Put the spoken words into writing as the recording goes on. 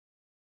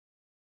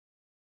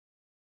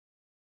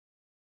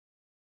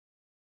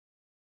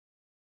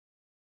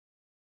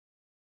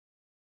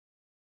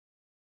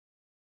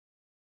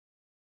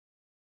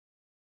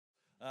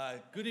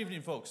Good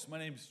evening, folks. My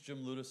name is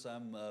Jim Ludis.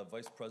 I'm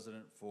Vice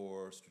President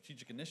for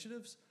Strategic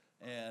Initiatives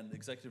and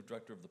Executive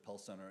Director of the Pell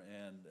Center.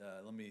 And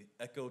let me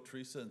echo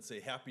Teresa and say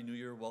Happy New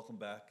Year. Welcome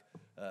back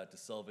to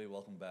Salve.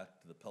 Welcome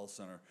back to the Pell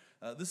Center.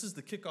 This is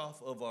the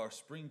kickoff of our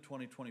Spring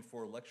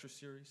 2024 lecture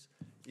series.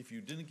 If you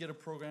didn't get a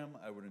program,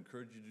 I would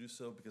encourage you to do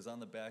so, because on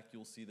the back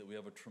you'll see that we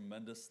have a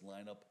tremendous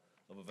lineup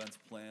of events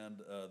planned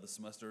this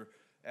semester.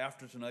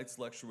 After tonight's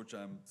lecture, which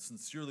I'm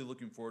sincerely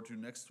looking forward to,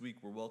 next week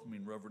we're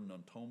welcoming Reverend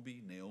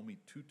Ntombi Naomi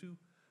Tutu,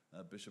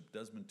 Bishop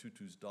Desmond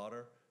Tutu's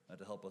daughter,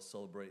 to help us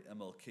celebrate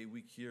MLK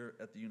Week here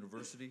at the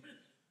university.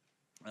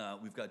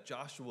 We've got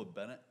Joshua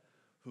Bennett,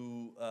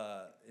 who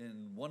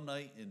in one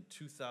night in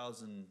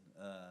 2000,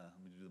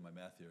 let me do my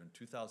math here, in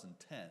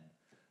 2010,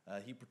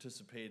 he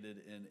participated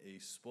in a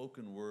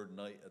spoken word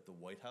night at the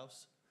White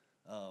House.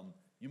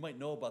 You might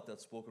know about that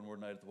spoken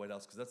word night at the White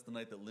House because that's the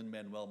night that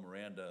Lin-Manuel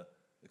Miranda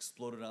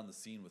exploded on the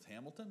scene with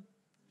Hamilton.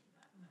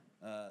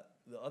 The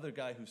other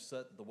guy who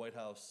set the White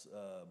House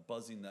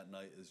buzzing that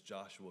night is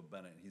Joshua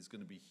Bennett. He's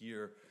going to be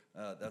here.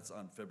 That's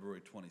on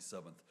February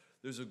 27th.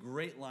 There's a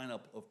great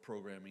lineup of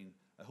programming.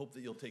 I hope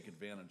that you'll take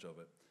advantage of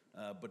it.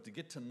 But to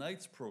get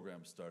tonight's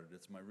program started,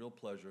 it's my real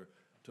pleasure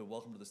to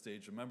welcome to the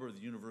stage a member of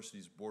the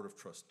university's Board of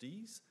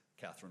Trustees,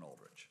 Catherine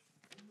Aldrich.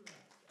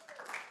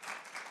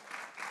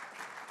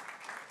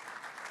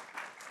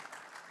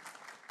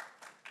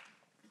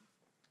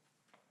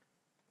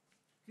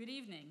 Good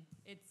evening.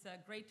 It's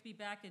great to be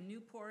back in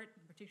Newport,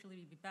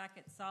 particularly to be back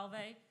at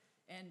Salve,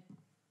 and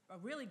a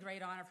really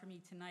great honor for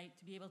me tonight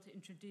to be able to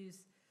introduce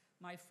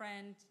my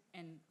friend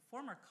and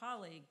former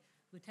colleague,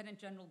 Lieutenant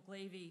General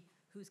Glavy,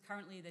 who's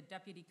currently the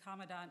Deputy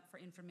Commandant for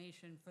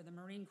Information for the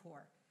Marine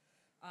Corps.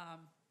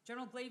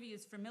 General Glavy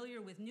is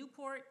familiar with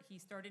Newport. He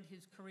started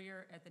his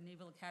career at the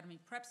Naval Academy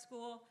Prep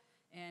School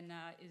and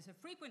is a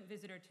frequent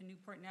visitor to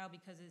Newport now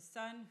because his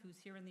son, who's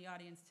here in the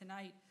audience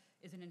tonight,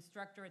 is an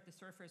instructor at the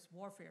Surface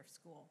Warfare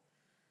School.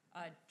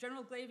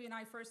 General Glavy and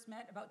I first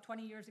met about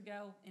 20 years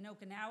ago in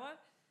Okinawa,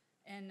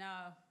 and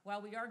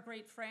while we are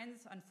great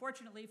friends,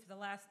 unfortunately for the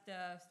last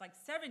like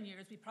 7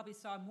 years, we probably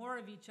saw more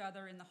of each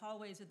other in the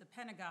hallways of the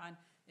Pentagon,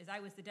 as I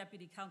was the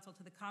Deputy Counsel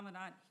to the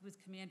Commandant, he was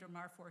Commander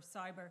Marforce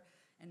Cyber,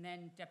 and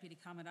then Deputy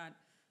Commandant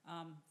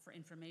for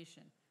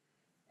Information.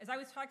 As I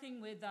was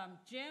talking with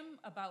Jim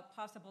about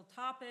possible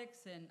topics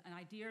and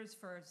ideas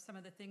for some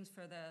of the things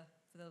for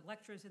the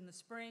lectures in the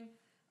spring,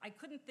 I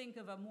couldn't think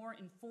of a more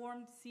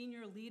informed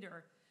senior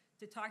leader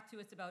to talk to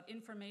us about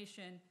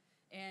information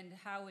and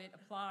how it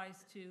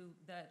applies to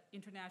the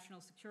international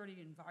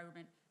security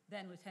environment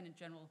than Lieutenant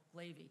General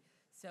Glavy.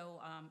 So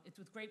it's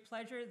with great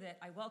pleasure that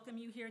I welcome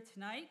you here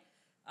tonight.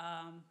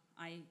 I'm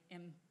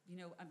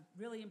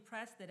really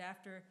impressed that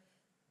after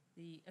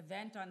the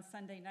event on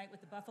Sunday night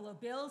with the Buffalo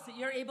Bills that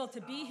you're able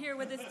to be here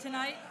with us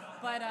tonight.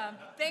 But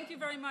thank you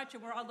very much,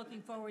 and we're all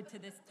looking forward to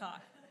this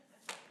talk.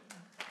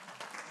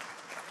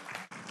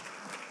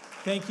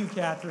 Thank you,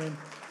 Catherine.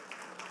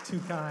 Too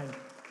kind.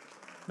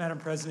 Madam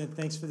President,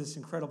 thanks for this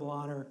incredible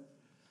honor.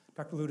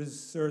 Dr. Ludis,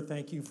 sir,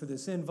 thank you for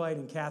this invite.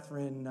 And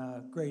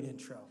Catherine, great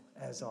intro,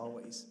 as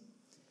always.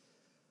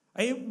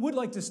 I would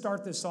like to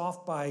start this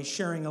off by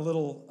sharing a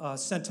little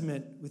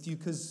sentiment with you,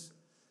 because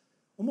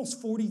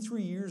almost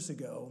 43 years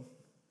ago,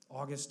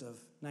 August of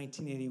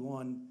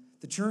 1981,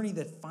 the journey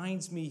that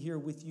finds me here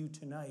with you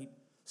tonight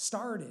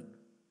started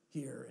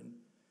here in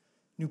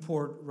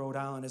Newport, Rhode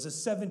Island, as a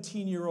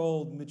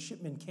 17-year-old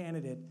midshipman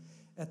candidate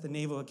at the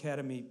Naval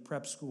Academy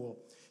Prep School.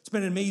 It's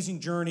been an amazing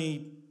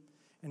journey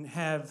and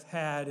have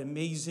had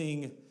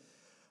amazing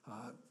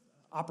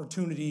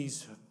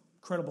opportunities,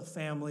 incredible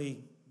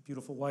family,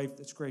 beautiful wife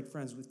that's great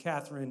friends with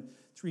Catherine,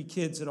 3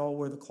 kids that all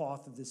wear the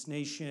cloth of this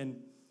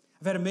nation.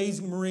 I've had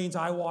amazing Marines,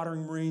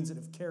 eye-watering Marines that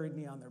have carried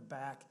me on their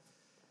back.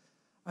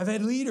 I've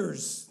had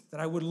leaders that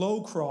I would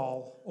low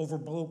crawl over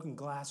broken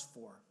glass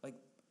for. Like,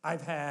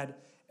 I've had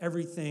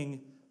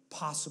everything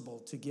possible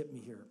to get me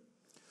here.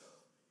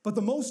 But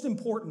the most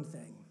important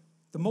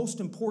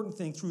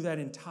thing through that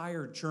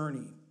entire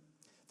journey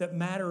that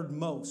mattered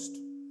most,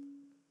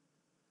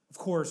 of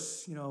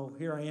course,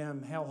 here I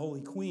am, Hail Holy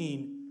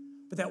Queen,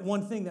 but that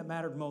one thing that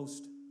mattered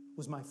most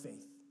was my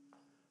faith,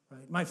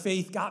 right? My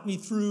faith got me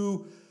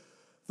through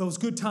those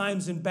good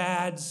times and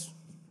bads,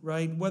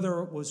 right? Whether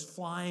it was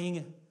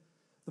flying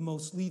the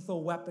most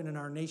lethal weapon in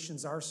our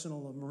nation's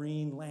arsenal, a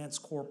Marine Lance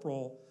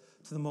Corporal,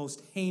 to the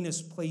most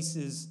heinous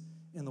places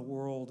in the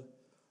world,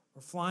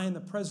 or flying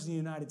the President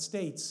of the United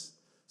States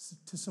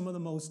to some of the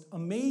most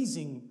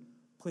amazing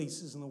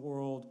places in the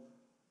world,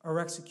 or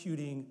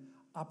executing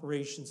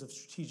operations of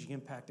strategic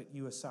impact at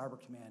U.S. Cyber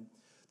Command.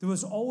 There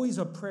was always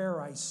a prayer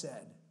I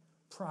said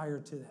prior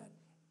to that,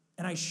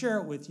 and I share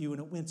it with you, and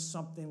it went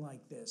something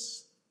like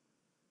this.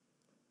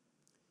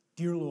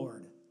 Dear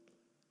Lord,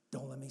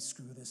 don't let me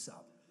screw this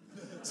up.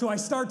 So I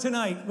start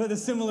tonight with a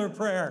similar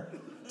prayer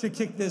to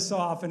kick this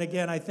off. And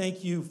again, I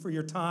thank you for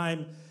your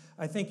time.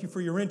 I thank you for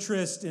your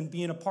interest in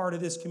being a part of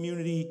this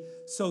community,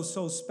 so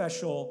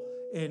special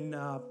in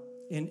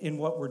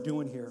what we're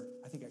doing here.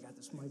 I think I got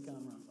this mic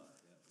on wrong.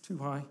 Too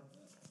high?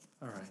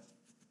 All right.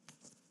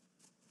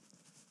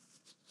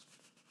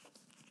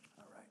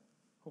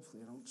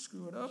 Hopefully I don't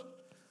screw it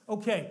up.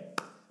 Okay,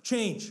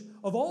 change.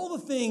 Of all the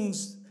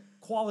things,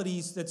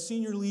 qualities that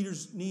senior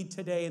leaders need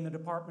today in the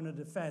Department of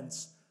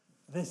Defense,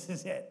 this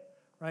is it,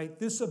 right?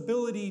 This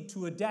ability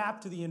to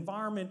adapt to the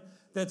environment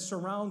that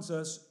surrounds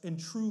us and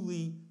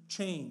truly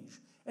change.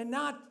 And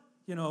not,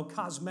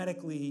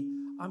 cosmetically,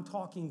 I'm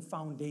talking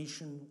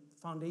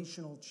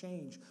foundational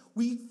change.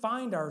 We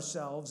find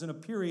ourselves in a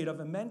period of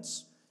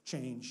immense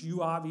change.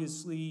 You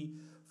obviously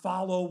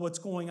follow what's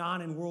going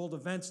on in world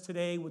events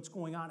today, what's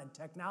going on in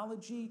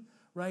technology,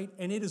 right?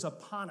 And it is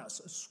upon us,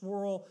 a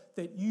swirl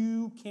that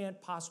you can't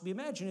possibly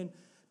imagine. And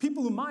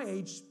people in my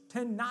age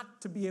tend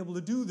not to be able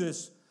to do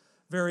this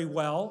very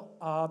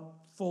well,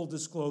 full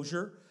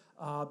disclosure.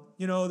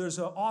 There's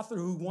an author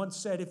who once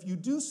said, if you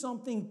do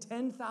something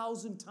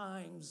 10,000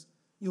 times,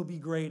 you'll be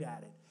great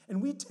at it.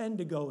 And we tend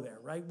to go there,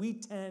 right? We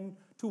tend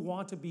to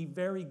want to be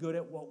very good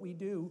at what we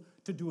do,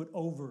 to do it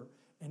over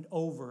and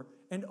over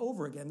and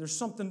over again. There's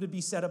something to be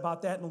said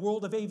about that in the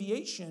world of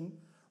aviation,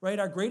 right?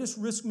 Our greatest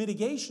risk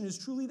mitigation is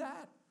truly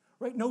that,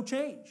 right? No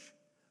change,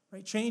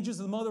 right? Change is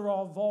the mother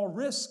of all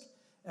risk,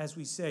 as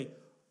we say.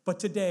 But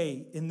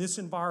today, in this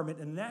environment,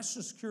 in the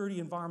national security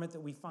environment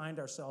that we find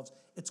ourselves,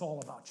 it's all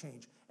about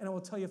change. And I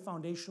will tell you,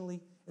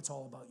 foundationally, it's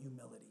all about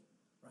humility,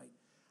 right?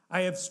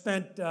 I have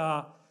spent,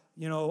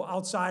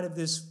 outside of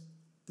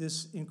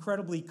this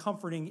incredibly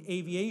comforting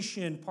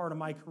aviation part of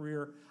my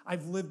career,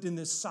 I've lived in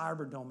this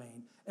cyber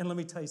domain. And let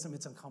me tell you something,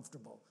 it's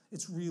uncomfortable.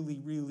 It's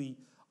really, really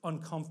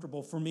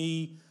uncomfortable for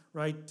me,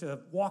 right, to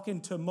walk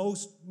into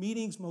most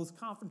meetings, most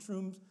conference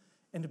rooms,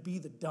 and to be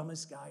the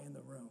dumbest guy in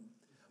the room.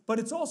 But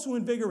it's also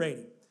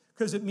invigorating,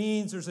 because it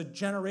means there's a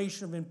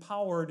generation of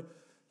empowered,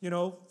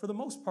 for the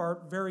most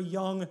part, very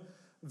young,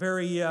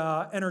 very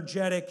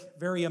energetic,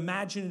 very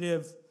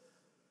imaginative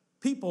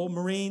people,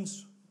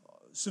 Marines,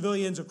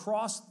 civilians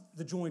across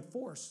the joint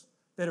force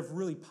that have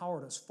really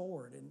powered us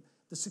forward. And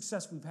the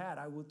success we've had,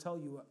 I will tell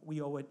you,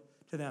 we owe it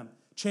to them.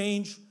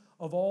 Change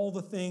of all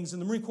the things,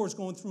 and the Marine Corps is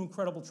going through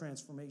incredible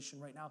transformation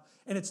right now.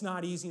 And it's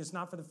not easy, it's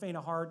not for the faint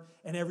of heart,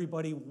 and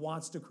everybody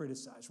wants to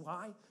criticize.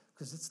 Why?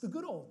 Because it's the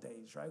good old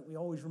days, right? We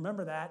always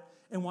remember that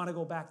and want to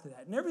go back to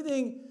that. And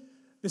everything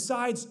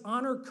besides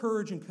honor,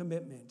 courage, and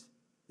commitment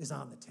is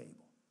on the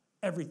table.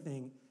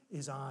 Everything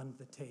is on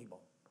the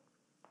table.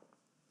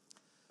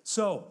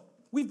 So,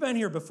 we've been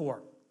here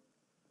before.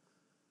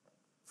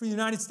 For the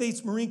United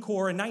States Marine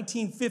Corps in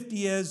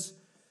 1950, as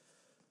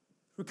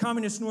the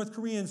communist North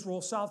Koreans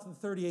roll south of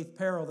the 38th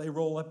parallel, they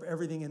roll up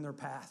everything in their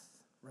path,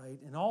 right?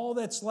 And all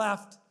that's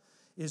left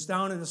is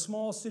down in a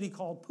small city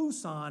called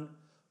Pusan,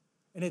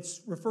 and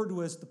it's referred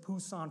to as the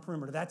Pusan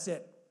Perimeter. That's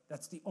it.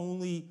 That's the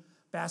only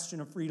bastion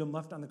of freedom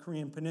left on the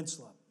Korean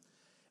Peninsula.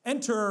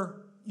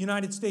 Enter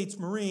United States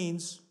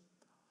Marines,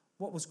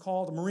 what was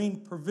called a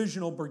Marine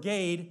Provisional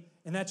Brigade,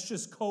 and that's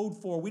just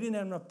code for, we didn't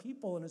have enough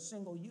people in a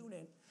single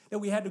unit, that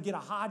we had to get a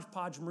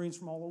hodgepodge of Marines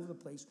from all over the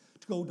place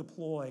to go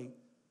deploy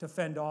to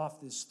fend off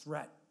this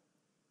threat.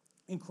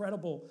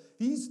 Incredible.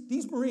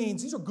 These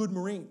Marines, these are good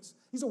Marines.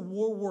 These are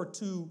World War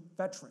II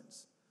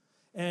veterans.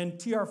 And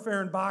T.R.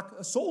 Fehrenbach,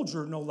 a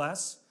soldier no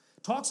less,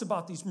 talks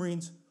about these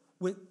Marines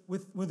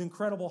with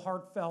incredible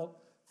heartfelt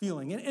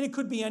feeling. And it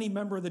could be any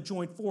member of the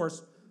Joint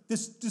Force.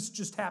 This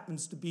just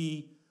happens to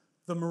be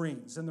the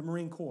Marines and the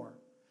Marine Corps.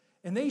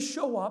 And they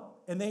show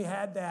up, and they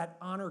had that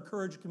honor,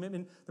 courage,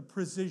 commitment, the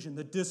precision,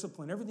 the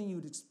discipline, everything you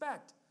would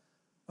expect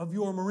of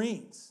your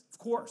Marines. Of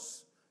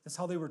course, that's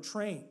how they were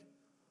trained.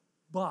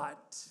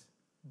 But,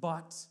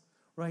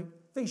 right,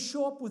 they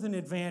show up with an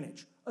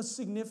advantage, a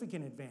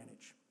significant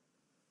advantage.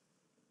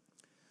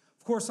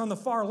 Of course, on the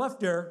far left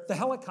there, the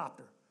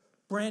helicopter,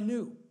 brand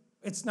new.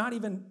 It's not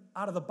even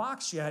out of the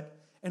box yet,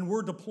 and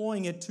we're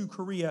deploying it to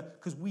Korea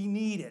because we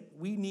need it.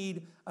 We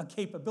need a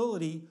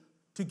capability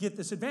to get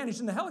this advantage.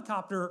 And the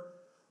helicopter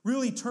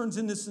really turns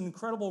into this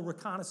incredible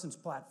reconnaissance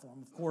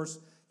platform. Of course,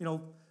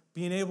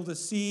 being able to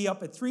see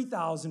up at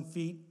 3,000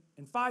 feet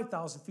and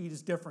 5,000 feet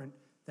is different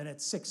than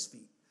at 6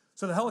 feet.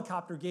 So the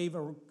helicopter gave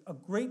a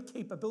great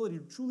capability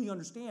to truly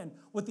understand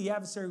what the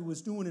adversary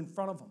was doing in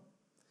front of them.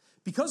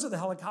 Because of the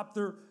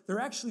helicopter, they're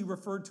actually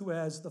referred to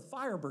as the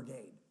fire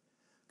brigade,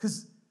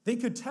 because they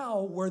could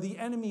tell where the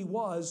enemy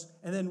was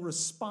and then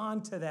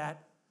respond to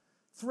that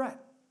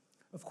threat.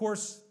 Of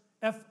course,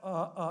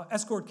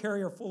 escort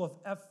carrier full of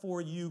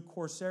F-4U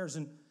Corsairs,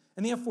 and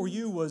the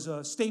F-4U was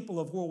a staple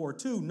of World War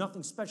II,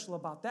 nothing special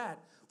about that.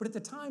 But at the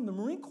time, the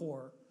Marine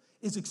Corps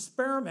is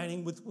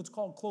experimenting with what's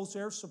called close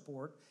air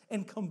support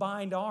and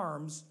combined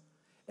arms,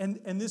 and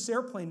this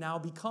airplane now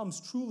becomes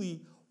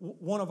truly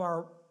one of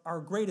our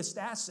greatest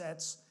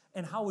assets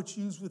and how it's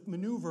used with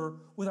maneuver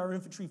with our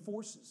infantry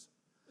forces.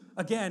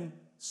 Again,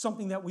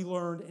 something that we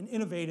learned and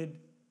innovated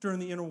during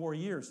the interwar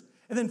years.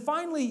 And then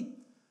finally,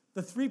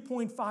 the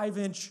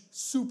 3.5-inch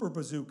super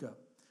bazooka.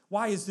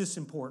 Why is this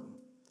important?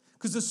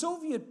 Because the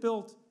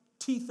Soviet-built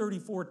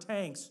T-34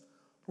 tanks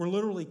were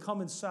literally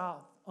coming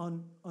south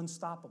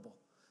unstoppable.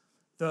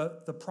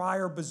 The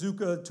prior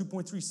bazooka,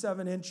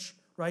 2.37-inch,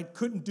 right,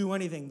 couldn't do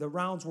anything. The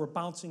rounds were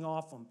bouncing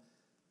off them.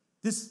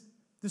 This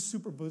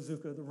super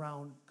bazooka, the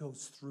round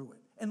goes through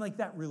it. And like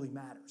that really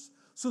matters.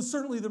 So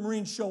certainly the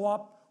Marines show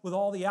up with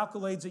all the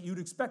accolades that you'd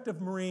expect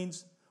of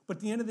Marines, but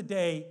at the end of the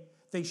day,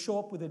 they show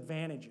up with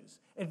advantages.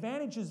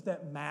 Advantages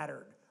that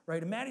mattered,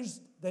 right?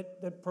 Advantages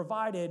that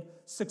provided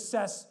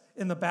success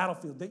in the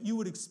battlefield, that you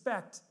would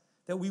expect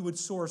that we would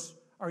source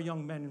our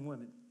young men and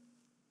women.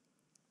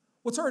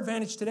 What's our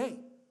advantage today?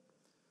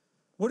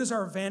 What is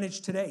our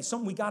advantage today?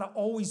 Something we got to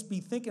always be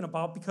thinking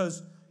about,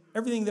 because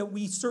everything that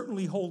we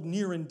certainly hold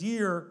near and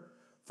dear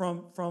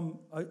from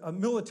a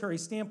military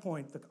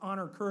standpoint, the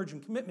honor, courage,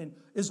 and commitment,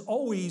 is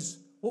always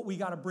what we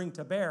got to bring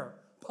to bear.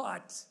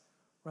 But,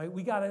 right,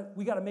 we got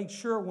to make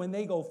sure when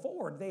they go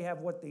forward, they have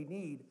what they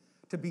need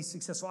to be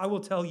successful. I will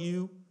tell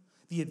you,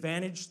 the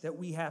advantage that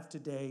we have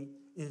today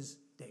is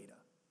data.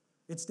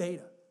 It's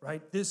data,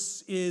 right?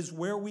 This is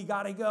where we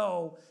got to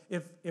go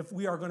if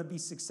we are going to be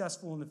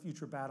successful in the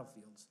future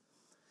battlefields.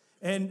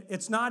 And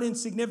it's not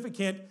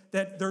insignificant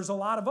that there's a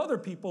lot of other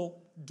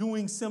people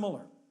doing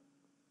similar.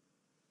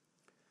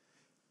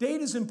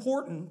 Data is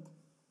important.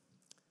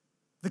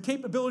 The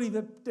capability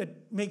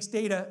that makes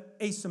data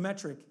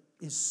asymmetric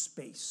is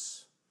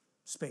space.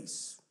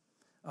 Space.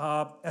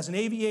 As an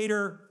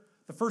aviator,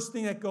 the first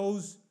thing that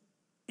goes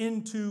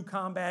into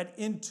combat,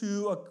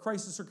 into a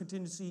crisis or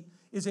contingency,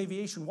 is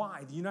aviation.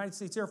 Why? The United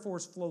States Air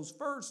Force flows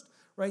first,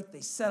 right?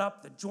 They set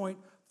up the Joint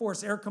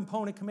Force Air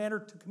Component Commander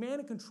to command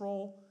and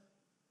control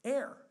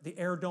air, the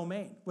air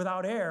domain.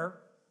 Without air,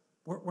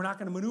 we're not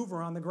going to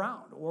maneuver on the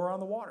ground or on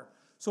the water.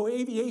 So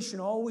aviation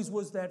always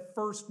was that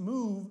first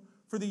move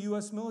for the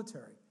U.S.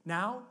 military.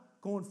 Now,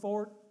 going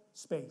forward,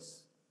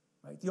 space,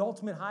 right? The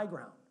ultimate high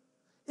ground.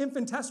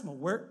 Infinitesimal,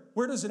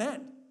 where does it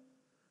end?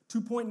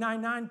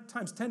 2.99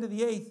 times 10 to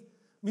the 8th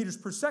meters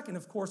per second,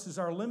 of course, is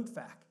our limb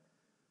fact.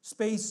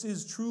 Space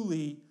is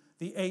truly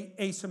the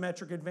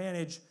asymmetric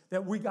advantage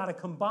that we got to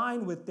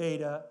combine with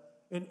data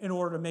in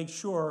order to make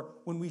sure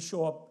when we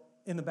show up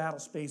in the battle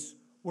space,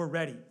 we're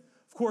ready.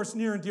 Of course,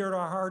 near and dear to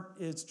our heart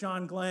is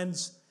John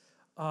Glenn's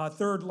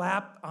third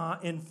lap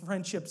in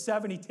Friendship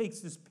 7. He takes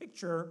this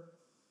picture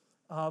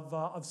of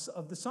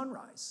the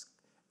sunrise.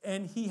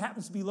 And he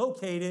happens to be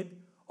located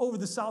over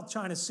the South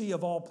China Sea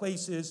of all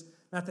places.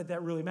 Not that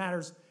that really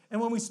matters.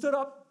 And when we stood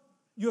up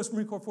U.S.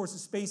 Marine Corps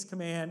Forces Space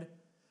Command,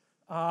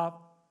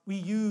 we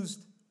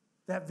used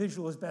that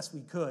visual as best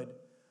we could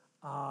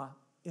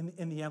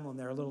in the emblem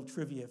there. A little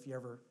trivia if you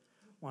ever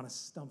want to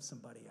stump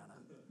somebody on a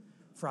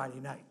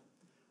Friday night.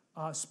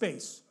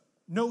 Space.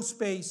 No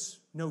space,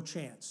 no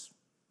chance.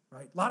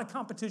 Right? A lot of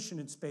competition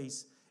in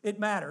space. It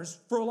matters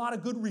for a lot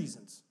of good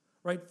reasons.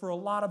 Right? For a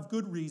lot of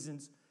good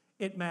reasons,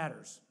 it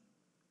matters.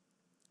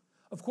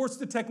 Of course,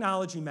 the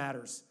technology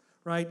matters.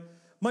 Right?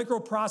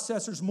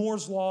 Microprocessors,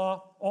 Moore's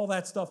Law, all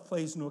that stuff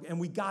plays into it, and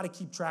we got to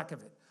keep track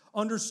of it.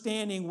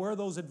 Understanding where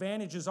those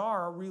advantages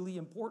are really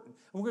important.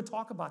 And we're going to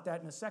talk about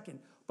that in a second.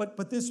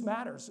 But this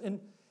matters.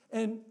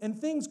 And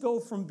things go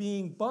from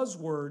being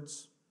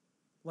buzzwords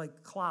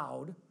like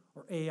cloud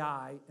or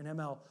AI and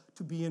ML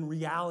to being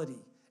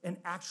reality and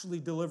actually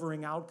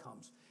delivering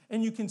outcomes.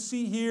 And you can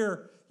see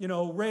here,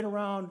 right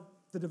around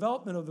the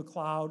development of the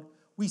cloud,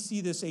 we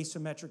see this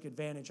asymmetric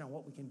advantage on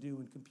what we can do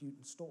and compute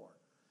and store.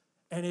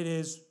 And it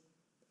is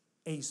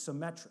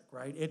asymmetric,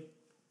 right?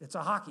 It's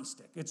a hockey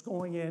stick. It's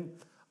going in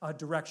a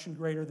direction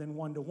greater than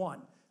 1-to-1.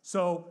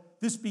 So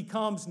this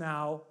becomes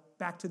now,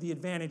 back to the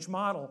advantage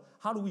model,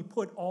 how do we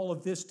put all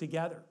of this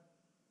together?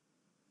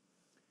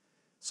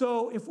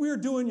 So if we were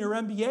doing your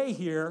MBA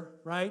here,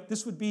 right,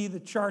 this would be the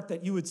chart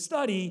that you would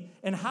study.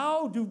 And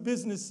how do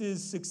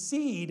businesses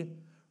succeed,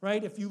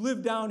 right? If you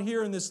live down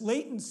here in this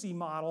latency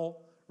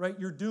model, right,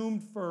 you're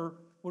doomed for,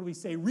 what do we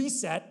say,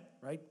 reset,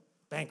 right?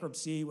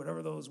 Bankruptcy,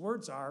 whatever those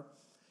words are.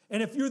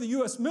 And if you're the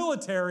U.S.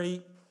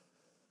 military,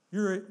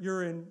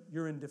 you're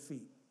in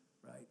defeat,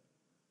 right?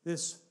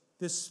 This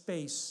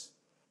space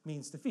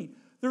means defeat.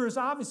 There is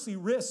obviously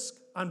risk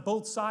on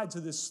both sides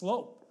of this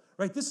slope.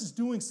 Right? This is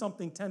doing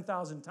something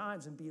 10,000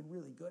 times and being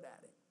really good at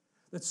it.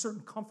 That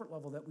certain comfort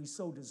level that we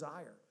so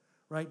desire,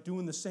 right?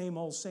 Doing the same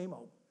old,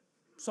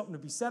 something to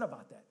be said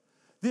about that.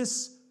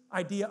 This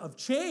idea of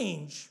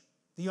change,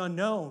 the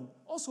unknown,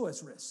 also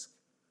has risk,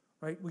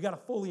 right? We got to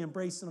fully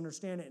embrace and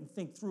understand it and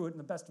think through it in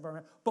the best of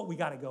our, but we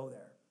got to go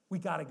there. We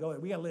got to go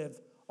there. We got to live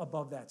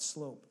above that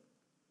slope.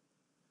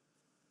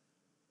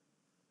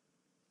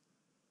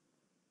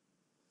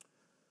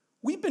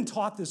 We've been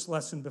taught this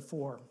lesson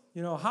before.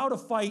 How to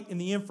fight in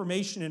the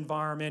information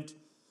environment,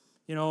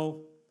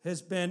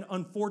 has been,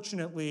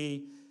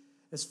 unfortunately,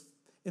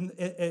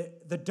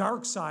 the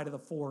dark side of the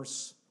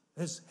force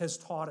has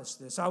taught us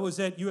this. I was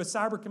at U.S.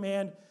 Cyber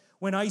Command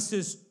when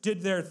ISIS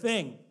did their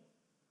thing.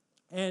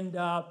 And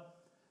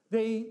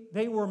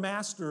they were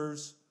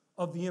masters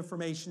of the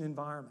information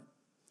environment.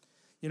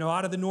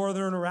 Out of the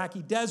northern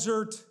Iraqi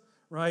desert,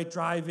 right,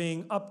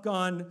 driving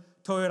upgun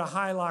Toyota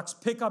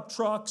Hilux pickup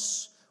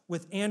trucks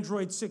with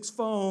Android 6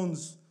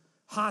 phones,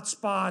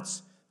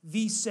 hotspots,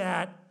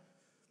 VSAT,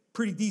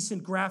 pretty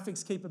decent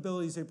graphics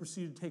capabilities, they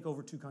proceeded to take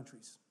over 2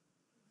 countries.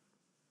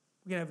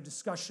 We're going to have a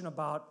discussion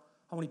about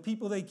how many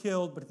people they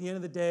killed, but at the end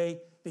of the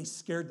day, they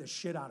scared the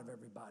shit out of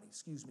everybody,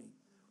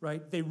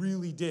 right? They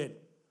really did.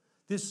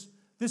 This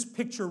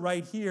picture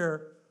right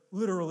here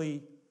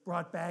literally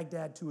brought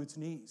Baghdad to its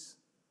knees,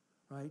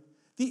 right?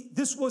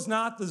 This was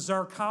not the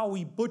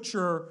Zarqawi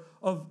butcher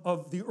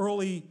of the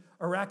early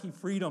Iraqi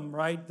freedom,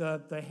 right?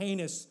 The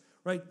heinous,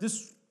 right?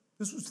 This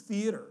was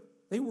theater.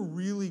 They were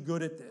really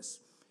good at this.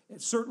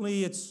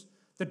 Certainly it's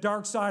the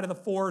dark side of the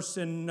force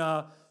and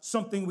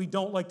something we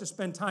don't like to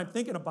spend time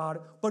thinking about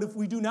it. But if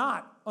we do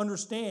not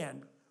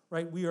understand,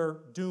 right, we are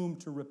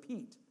doomed to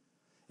repeat.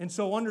 And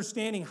so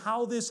understanding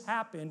how this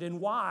happened and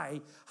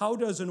why, how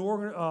does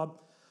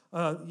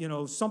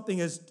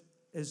something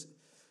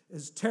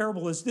as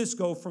terrible as this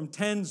go from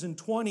tens and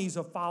 20s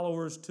of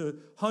followers to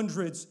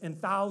hundreds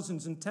and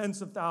thousands and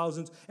tens of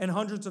thousands and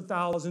hundreds of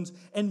thousands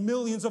and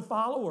millions of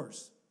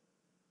followers?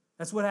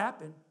 That's what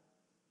happened.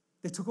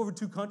 They took over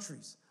 2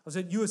 countries. I was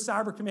at U.S.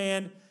 Cyber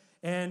Command,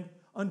 and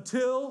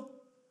until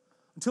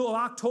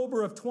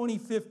October of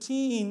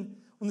 2015,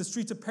 when the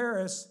streets of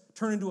Paris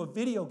turned into a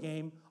video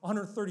game,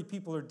 130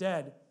 people are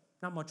dead.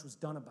 Not much was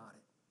done about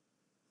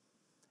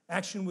it.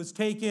 Action was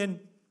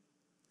taken.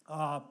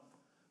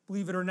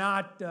 Believe it or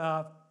not,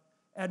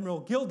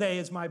 Admiral Gilday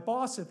is my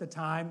boss at the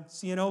time,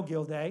 CNO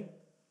Gilday.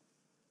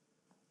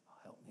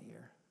 Help me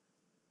here.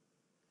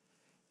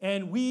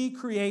 And we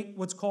create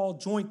what's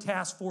called Joint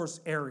Task Force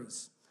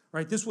Ares.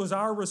 Right? This was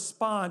our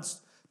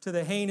response to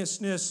the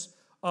heinousness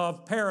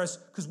of Paris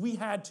because we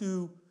had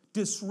to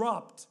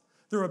disrupt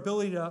their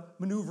ability to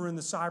maneuver in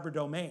the cyber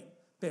domain.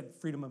 They had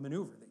freedom of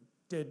maneuver. They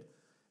did.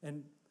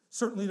 And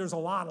certainly there's a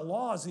lot of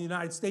laws in the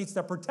United States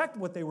that protect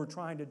what they were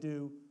trying to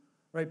do,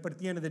 right? But at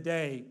the end of the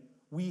day,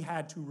 we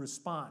had to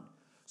respond.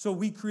 So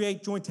we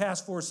create Joint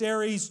Task Force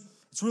Ares.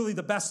 It's really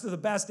the best of the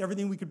best,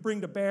 everything we could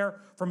bring to bear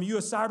from a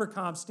U.S.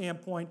 Cybercom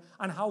standpoint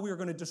on how we were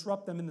going to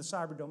disrupt them in the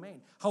cyber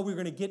domain, how we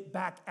were going to get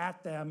back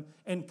at them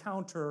and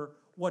counter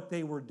what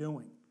they were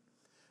doing.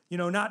 You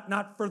know,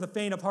 not for the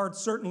faint of heart,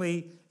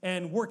 certainly,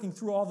 and working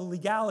through all the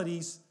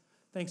legalities,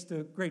 thanks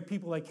to great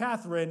people like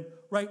Catherine,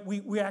 right,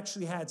 we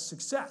actually had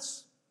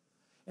success.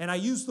 And I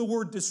use the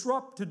word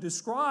disrupt to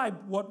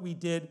describe what we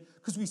did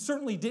because we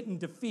certainly didn't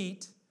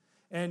defeat.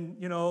 And,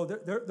 you know,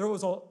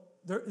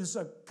 there is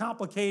a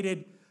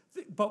complicated...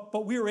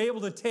 But we were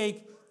able to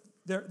take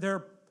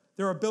their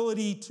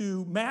ability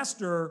to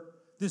master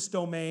this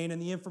domain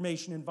and the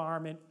information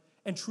environment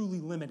and truly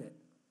limit it,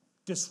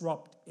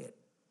 disrupt it.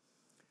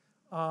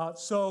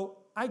 So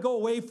I go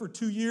away for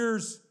 2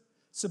 years,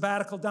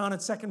 sabbatical down at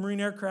 2nd Marine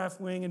Aircraft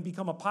Wing and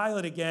become a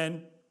pilot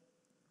again.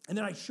 And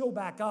then I show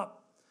back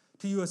up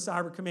to U.S.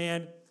 Cyber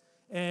Command,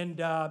 and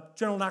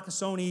General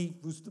Nakasone,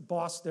 who's the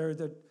boss there,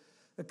 the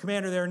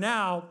commander there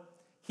now,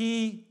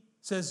 he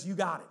says, "You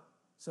got it."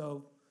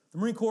 So the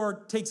Marine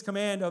Corps takes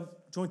command of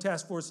Joint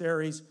Task Force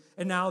Ares,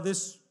 and now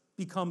this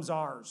becomes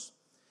ours.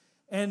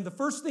 And the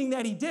first thing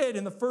that he did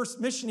in the first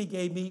mission he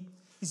gave me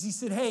is he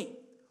said, "Hey,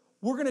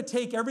 we're going to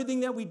take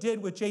everything that we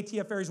did with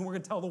JTF Ares and we're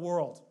going to tell the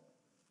world."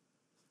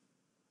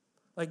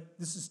 Like,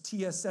 this is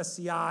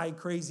TSSCI,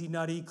 crazy,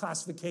 nutty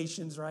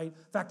classifications, right?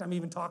 In fact, I'm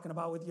even talking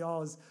about with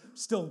y'all is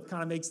still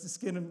kind of makes the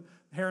skin and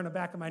hair on the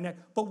back of my neck.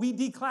 But we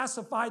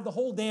declassified the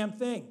whole damn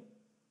thing,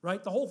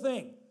 right? The whole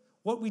thing.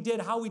 What we did,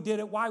 how we did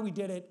it, why we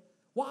did it.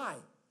 Why,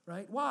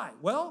 right? Why?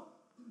 Well,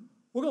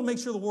 we're going to make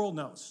sure the world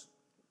knows.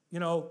 You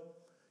know,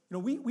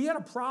 we had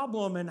a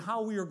problem in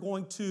how we were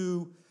going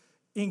to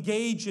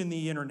engage in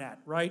the internet,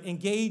 right?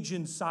 Engage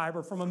in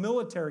cyber from a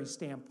military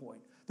standpoint.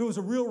 There was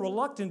a real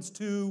reluctance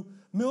to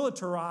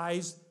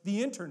militarize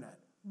the internet,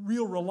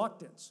 real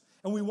reluctance.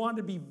 And we wanted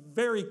to be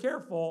very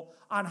careful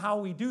on how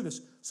we do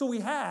this. So we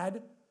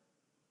had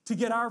to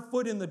get our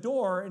foot in the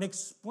door and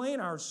explain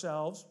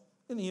ourselves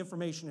in the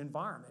information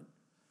environment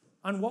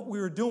on what we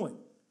were doing.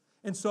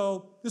 And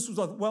so this was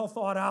a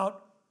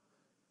well-thought-out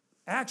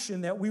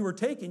action that we were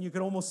taking. You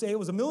could almost say it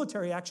was a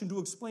military action to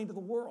explain to the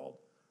world,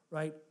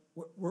 right?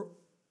 We're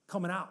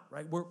coming out,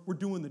 right? We're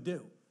doing the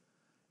do.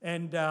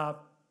 And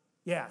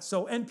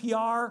so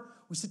NPR,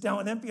 we sit down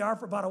with NPR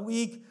for about a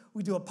week.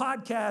 We do a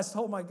podcast.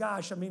 Oh, my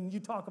gosh. I mean,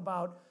 you talk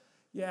about,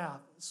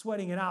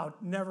 sweating it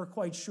out. Never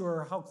quite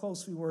sure how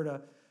close we were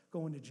to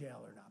going to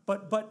jail or not.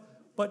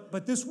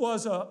 But this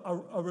was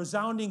a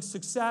resounding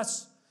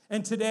success.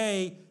 And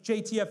today,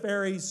 JTF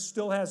Ares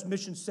still has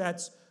mission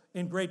sets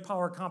in great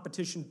power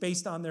competition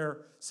based on their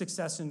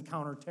success in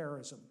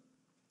counterterrorism.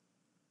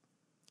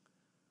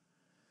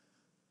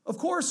 Of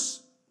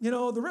course,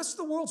 the rest of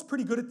the world's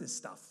pretty good at this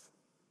stuff,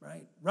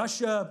 right?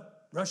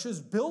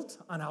 Russia's built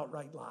on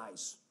outright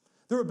lies.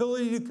 Their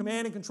ability to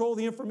command and control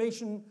the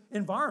information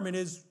environment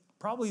is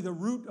probably the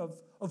root of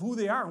who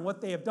they are and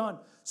what they have done.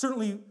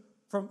 Certainly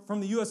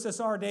from the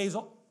USSR days,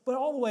 but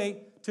all the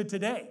way to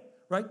today,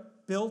 right?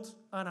 Built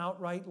on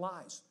outright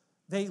lies.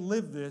 They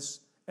live this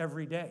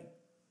every day.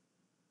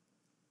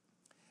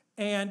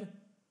 And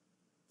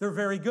they're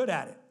very good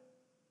at it.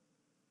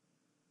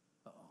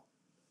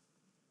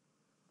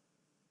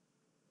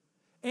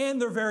 And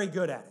they're very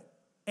good at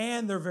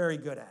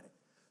it.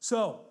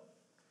 So,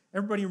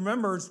 everybody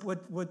remembers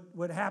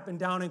what happened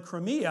down in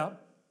Crimea,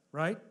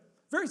 right?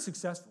 Very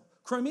successful.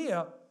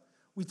 Crimea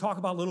We talk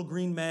about little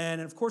green men,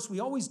 and of course we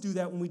always do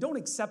that when we don't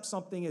accept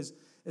something as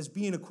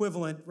being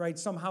equivalent, right?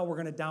 Somehow we're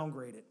going to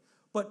downgrade it.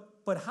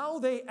 But how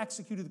they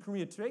executed the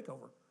Korea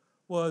takeover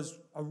was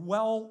a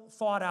well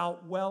thought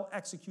out, well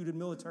executed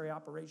military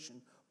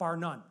operation, bar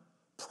none,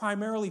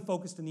 primarily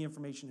focused in the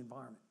information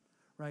environment,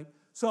 right?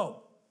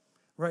 So,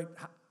 right,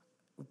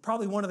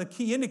 probably one of the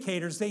key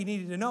indicators they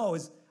needed to know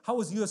is how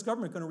was the U.S.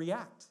 government going to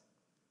react,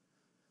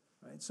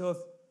 right? So if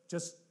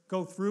just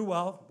go through,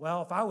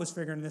 well, if I was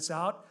figuring this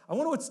out, I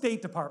wonder what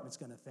State Department's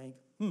going to think,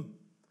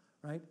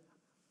 right?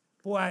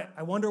 Boy,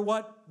 I wonder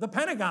what the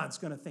Pentagon's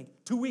going to think.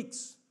 2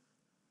 weeks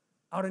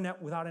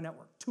without a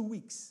network, 2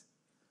 weeks.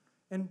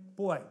 And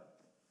boy,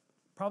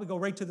 probably go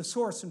right to the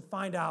source and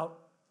find out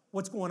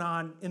what's going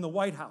on in the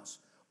White House.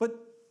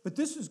 But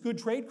this is good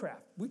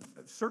tradecraft.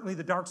 Certainly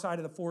the dark side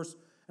of the force,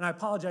 and I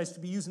apologize to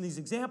be using these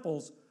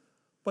examples,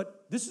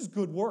 but this is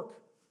good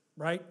work,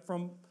 right?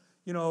 From,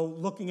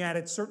 looking at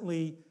it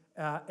certainly,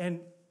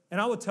 and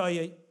I will tell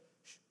you,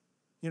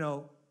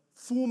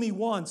 fool me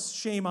once,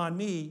 shame on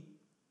me.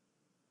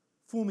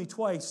 Fool me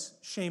twice,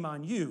 shame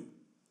on you.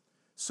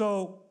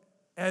 So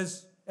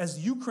as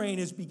Ukraine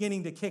is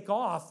beginning to kick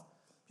off,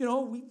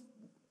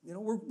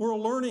 we're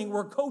learning,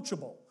 we're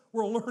coachable.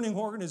 We're a learning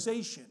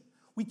organization.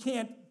 We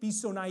can't be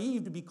so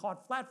naive to be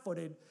caught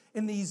flat-footed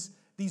in these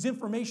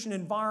information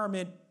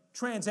environment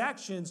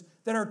transactions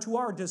that are to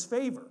our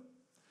disfavor.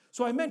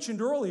 So I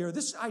mentioned earlier,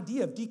 this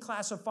idea of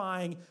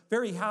declassifying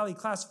very highly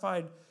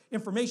classified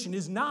information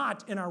is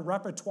not in our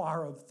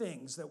repertoire of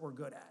things that we're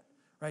good at,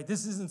 right?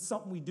 This isn't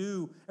something we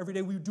do every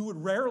day. We do it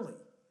rarely.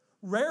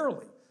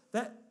 Rarely.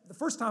 The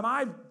first time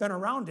I've been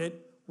around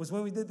it was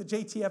when we did the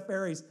JTF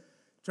Ares.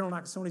 General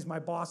Nakasone is my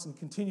boss and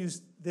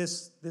continues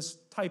this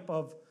type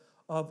of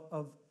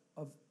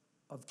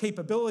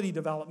capability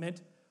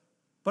development.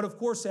 But of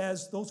course,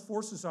 as those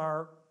forces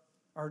as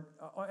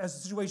the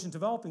situation is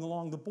developing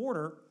along the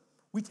border,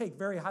 we take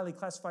very highly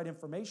classified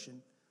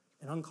information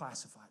and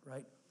unclassified,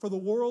 right? For the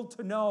world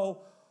to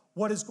know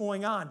what is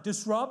going on.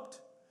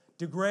 Disrupt,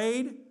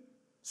 degrade,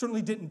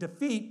 certainly didn't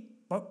defeat,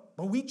 but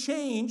we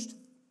changed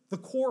the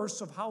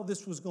course of how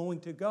this was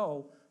going to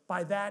go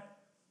by that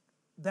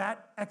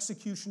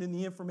execution in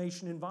the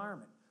information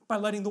environment, by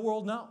letting the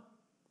world know.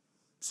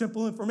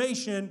 Simple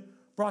information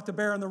brought to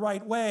bear in the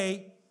right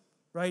way,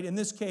 right? In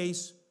this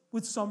case,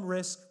 with some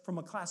risk from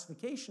a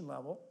classification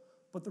level,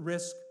 but the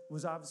risk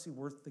was obviously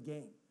worth the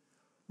gain.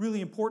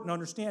 Really important to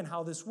understand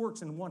how this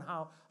works and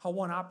how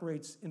one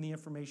operates in the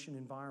information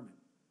environment.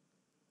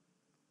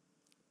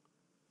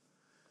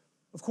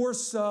 Of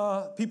course,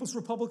 People's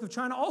Republic of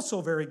China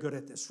also very good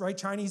at this, right?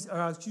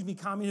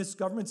 Communist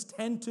governments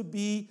tend to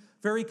be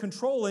very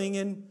controlling,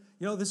 and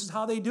this is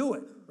how they do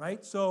it,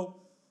 right?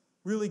 So,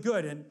 really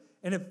good.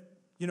 And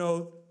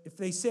if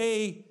they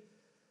say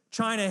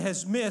China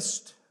has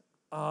missed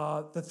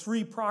the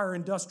 3 prior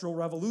industrial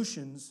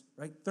revolutions,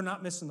 right? They're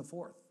not missing the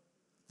 4th.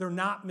 They're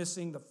not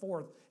missing the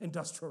 4th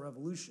industrial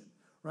revolution,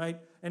 right?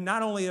 And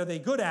not only are they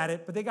good at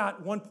it, but they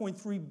got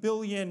 1.3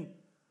 billion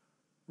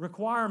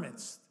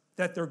requirements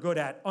that they're good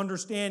at,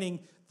 understanding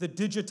the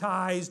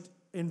digitized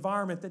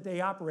environment that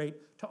they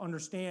operate to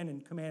understand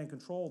and command and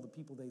control the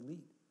people they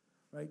lead,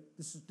 right?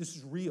 This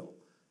is real.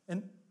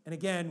 And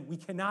again, we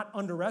cannot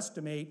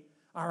underestimate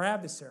our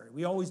adversary.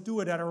 We always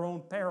do it at our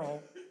own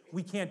peril.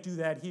 We can't do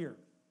that here.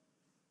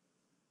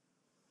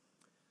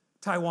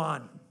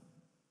 Taiwan.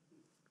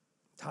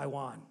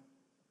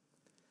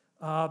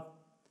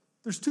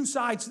 There's 2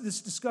 sides to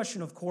this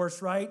discussion, of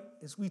course, right?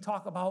 As we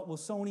talk about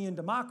Wilsonian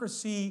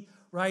democracy,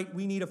 right?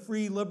 We need a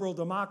free liberal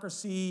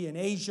democracy in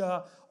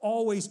Asia,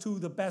 always to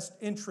the best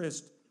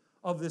interest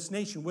of this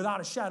nation,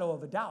 without a shadow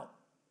of a doubt.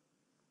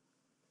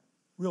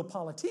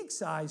 Realpolitik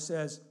side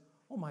says,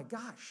 oh my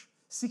gosh,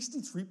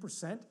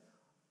 63%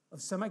 of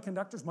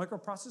semiconductors,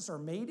 microprocessors are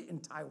made in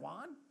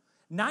Taiwan?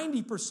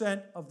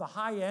 90% of the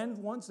high-end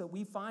ones that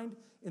we find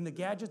in the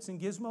gadgets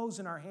and gizmos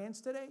in our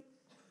hands today?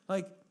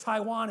 Like,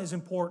 Taiwan is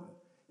important.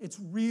 It's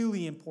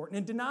really important.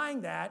 And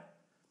denying that,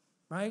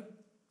 right,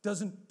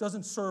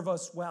 doesn't serve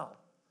us well.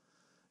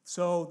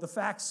 So the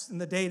facts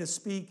and the data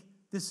speak.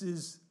 This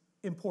is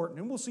important.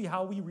 And we'll see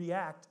how we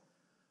react,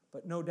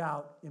 but no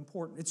doubt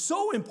important. It's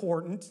so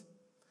important,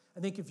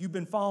 I think if you've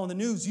been following the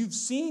news, you've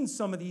seen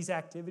some of these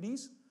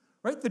activities,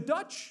 right? The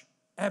Dutch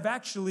have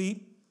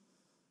actually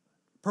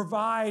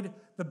provide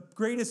the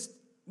greatest,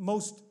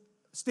 most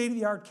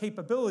state-of-the-art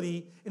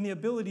capability in the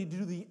ability to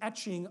do the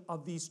etching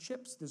of these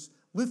chips, this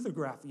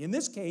lithography. In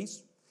this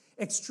case,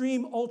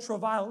 extreme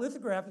ultraviolet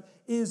lithography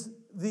is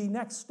the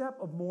next step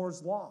of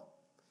Moore's Law.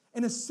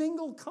 And a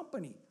single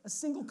company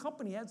has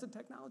the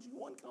technology,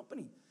 one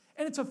company.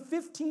 And it's a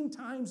 15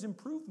 times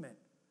improvement.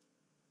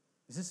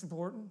 Is this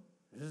important?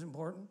 Is this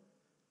important?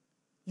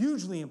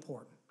 Hugely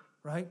important,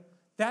 right?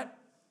 A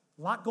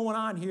lot going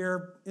on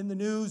here in the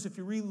news, if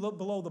you read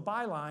below the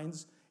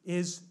bylines,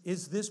 is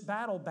this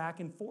battle back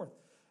and forth.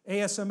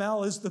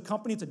 ASML is the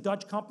company, it's a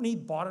Dutch company,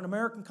 bought an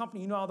American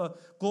company. You know how the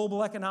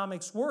global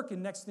economics work,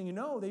 and next thing you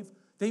know,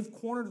 they've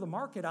cornered the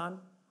market on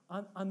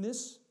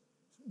this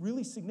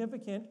really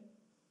significant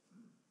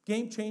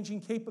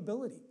Game-changing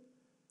capability.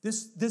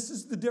 This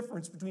is the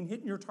difference between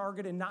hitting your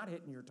target and not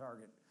hitting your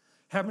target.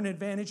 Having an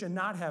advantage and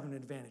not having an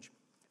advantage.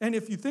 And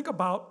if you think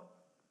about,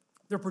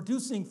 they're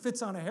producing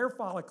fits on a hair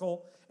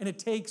follicle, and it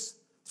takes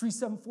 3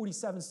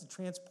 747s to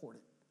transport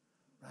it,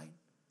 right?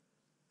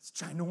 It's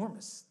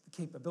ginormous, the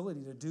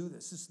capability to do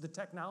this. This is the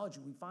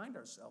technology we find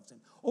ourselves in.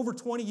 Over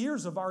 20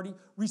 years of already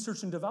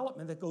research and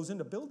development that goes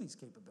into build these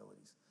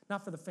capabilities.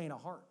 Not for the faint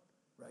of heart,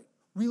 right?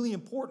 Really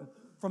important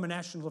from a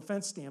national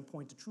defense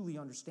standpoint to truly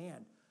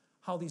understand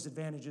how these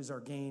advantages are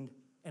gained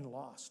and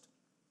lost.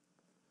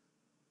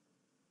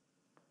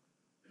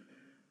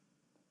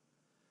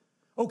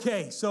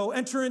 Okay, so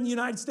entering the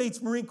United States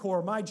Marine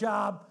Corps, my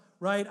job,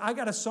 right? I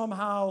got to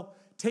somehow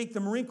take the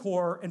Marine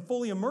Corps and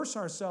fully immerse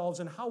ourselves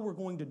in how we're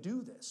going to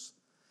do this.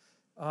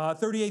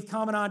 38th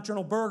Commandant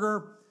General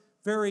Berger,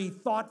 very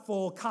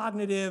thoughtful,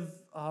 cognitive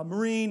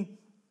Marine.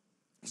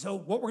 So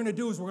what we're going to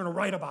do is we're going to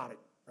write about it,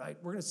 right?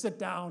 We're going to sit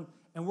down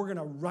and we're going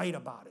to write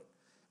about it.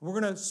 We're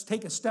going to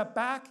take a step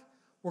back.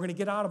 We're going to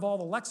get out of all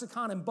the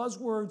lexicon and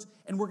buzzwords,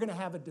 and we're going to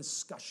have a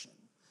discussion.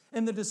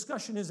 And the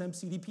discussion is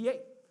MCDP-8.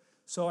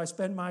 So I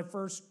spent my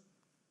first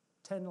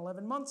 10,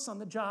 11 months on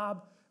the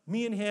job,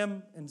 me and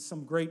him and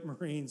some great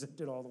Marines that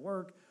did all the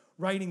work,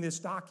 writing this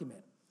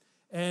document.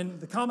 And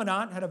the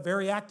Commandant had a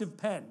very active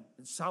pen.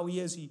 It's how he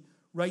is. He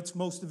writes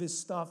most of his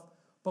stuff.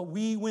 But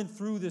we went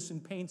through this in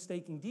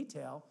painstaking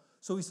detail.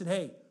 So he said,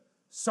 hey,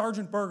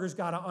 Sergeant Berger's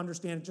got to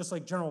understand it just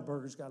like General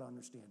Berger's got to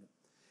understand it.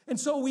 And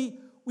so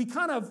we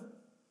kind of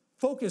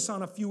focus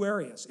on a few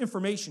areas.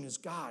 Information is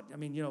God. I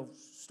mean,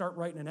 start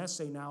writing an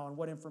essay now on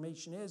what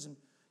information is, and,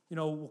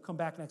 we'll come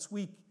back next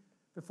week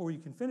before you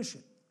can finish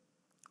it.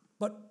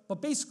 But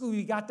basically,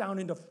 we got down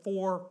into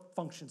 4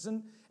 functions,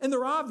 and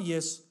they're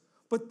obvious,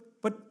 but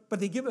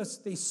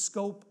they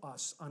scope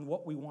us on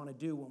what we want to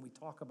do when we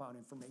talk about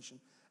information,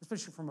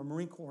 especially from a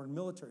Marine Corps and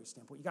military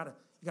standpoint. You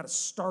got to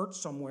start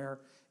somewhere,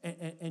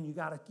 and you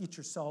got to get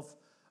yourself,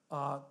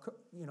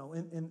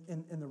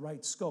 in the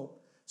right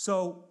scope.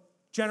 So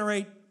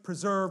generate,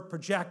 preserve,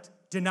 project,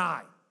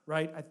 deny,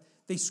 right?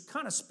 They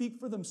kind of speak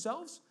for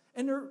themselves,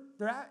 and they're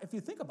if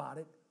you think about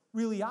it,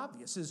 really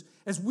obvious.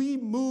 As we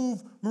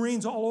move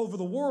Marines all over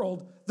the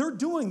world, they're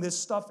doing this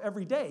stuff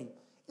every day.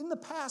 In the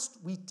past,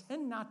 we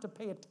tend not to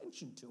pay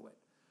attention to it,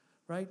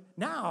 right?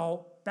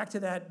 Now, back to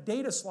that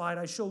data slide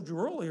I showed you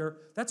earlier,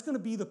 that's going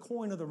to be the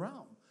coin of the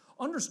realm.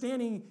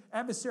 Understanding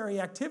adversary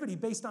activity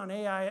based on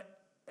AI,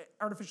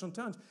 artificial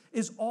intelligence,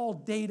 is all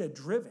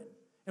data-driven.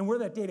 And where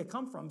that data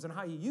comes from and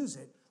how you use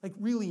it, like,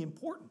 really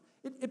important.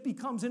 It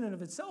becomes in and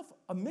of itself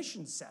a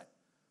mission set.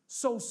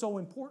 So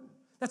important.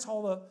 That's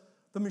how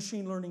the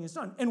machine learning is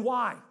done. And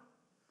why?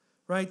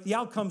 Right? The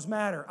outcomes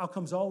matter.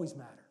 Outcomes always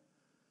matter.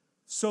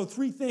 So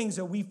 3 things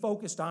that we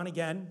focused on,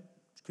 again,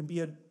 which can be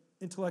an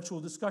intellectual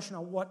discussion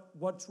on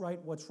what's right,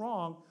 what's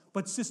wrong,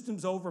 but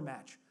systems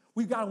overmatch.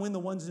 We've got to win the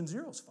ones and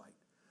zeros fight.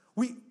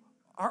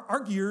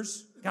 Our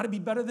gears got to be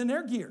better than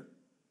their gear,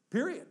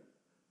 period.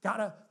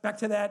 Back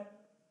to that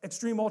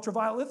extreme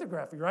ultraviolet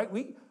lithography, right?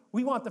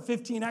 We want the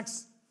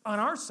 15x on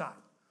our side,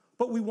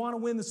 but we want to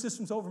win the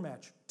systems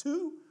overmatch.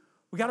 2,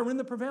 we got to win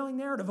the prevailing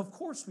narrative. Of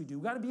course we do.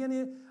 We got to be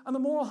on the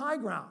moral high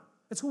ground.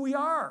 It's who we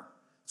are.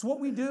 It's what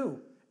we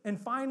do. And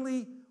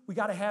finally, we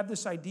got to have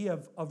this idea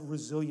of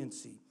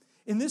resiliency.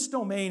 In this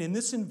domain, in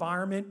this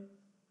environment,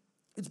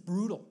 it's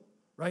brutal,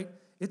 right?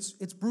 It's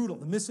brutal.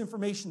 The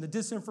misinformation, the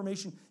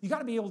disinformation, you got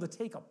to be able to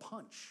take a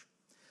punch.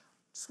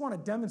 Just want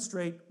to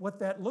demonstrate what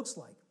that looks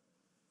like.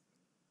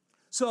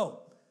 So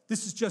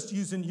this is just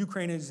using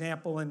Ukraine as an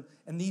example, and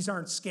these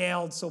aren't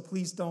scaled, so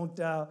please don't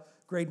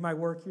grade my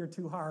work here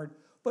too hard.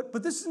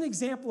 But this is an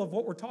example of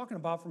what we're talking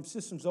about from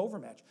systems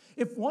overmatch.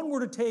 If one were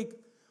to take,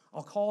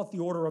 I'll call it the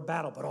order of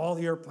battle, but all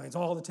the airplanes,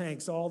 all the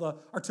tanks, all the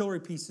artillery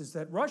pieces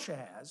that Russia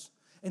has,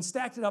 and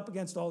stacked it up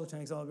against all the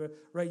tanks,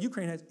 right,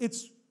 Ukraine has,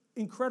 it's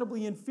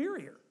incredibly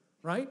inferior,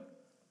 right?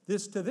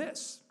 This to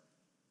this.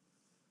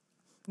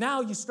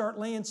 Now you start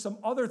laying some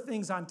other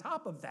things on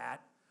top of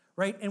that,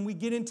 right? And we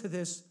get into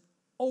this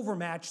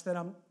overmatch that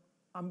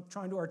I'm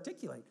trying to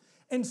articulate.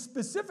 And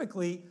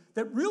specifically,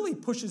 that really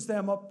pushes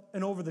them up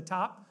and over the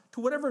top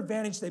to whatever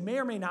advantage they may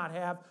or may not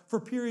have for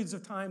periods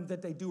of time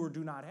that they do or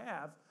do not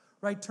have,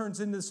 right? Turns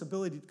into this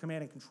ability to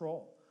command and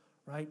control,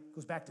 right?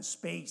 Goes back to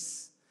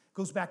space.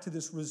 Goes back to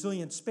this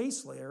resilient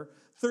space layer.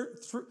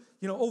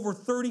 Over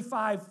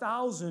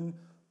 35,000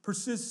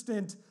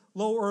 persistent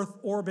low Earth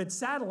orbit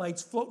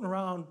satellites floating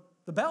around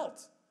the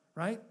belt,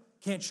 right?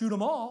 Can't shoot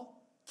them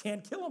all,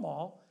 can't kill them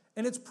all,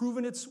 and it's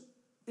proven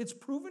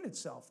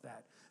itself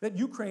that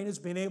Ukraine has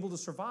been able to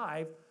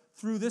survive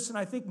through this, and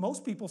I think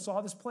most people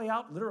saw this play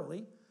out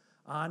literally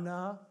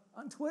on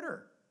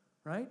Twitter,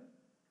 right?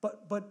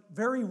 But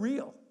very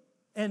real.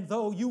 And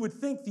though you would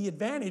think the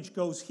advantage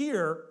goes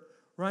here,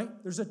 right?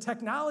 There's a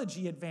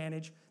technology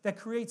advantage that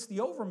creates the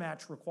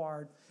overmatch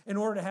required in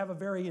order to have a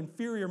very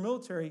inferior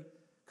military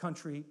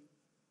country,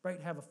 right,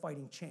 have a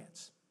fighting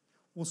chance.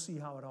 We'll see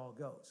how it all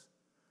goes.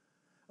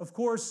 Of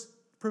course,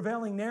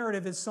 prevailing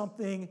narrative is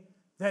something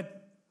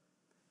that,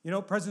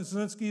 President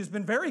Zelensky has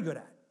been very good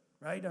at,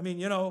 right? I mean,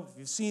 you know, if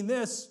you've seen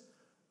this,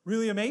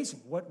 really amazing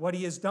what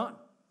he has done.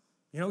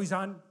 You know, he's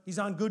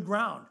on good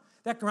ground.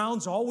 That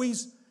ground's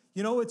always,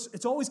 you know,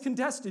 it's always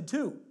contested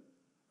too,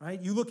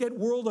 right? You look at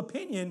world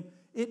opinion,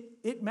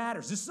 it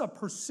matters. This is a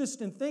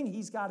persistent thing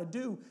he's got to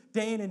do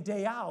day in and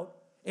day out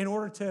in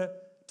order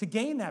to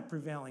gain that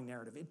prevailing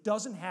narrative. It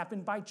doesn't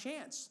happen by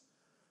chance,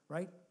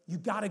 right? You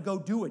got to go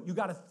do it. You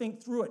got to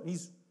think through it. And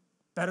he's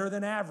better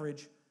than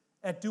average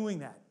at doing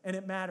that, and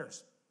it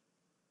matters.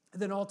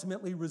 And then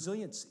ultimately,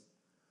 resiliency,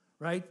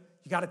 right?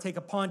 You got to take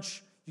a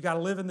punch. You got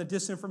to live in the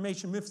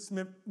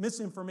disinformation,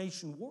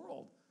 misinformation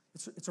world.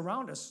 It's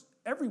around us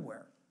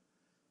everywhere.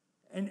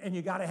 And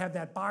you got to have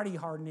that body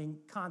hardening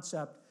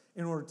concept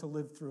in order to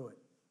live through it.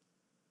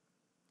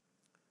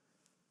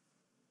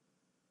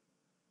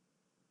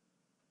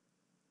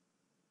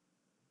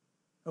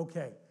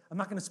 Okay, I'm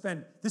not going to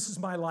spend, this is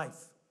my life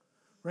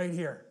right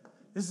here.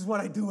 This is what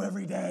I do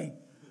every day,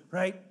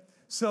 right?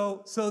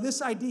 So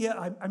this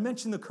idea, I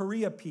mentioned the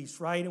Korea piece,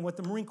 right? And what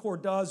the Marine Corps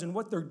does and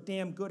what they're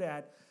damn good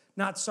at,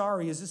 not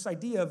sorry, is this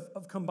idea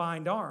of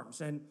combined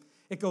arms. And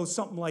it goes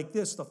something like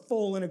this: the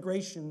full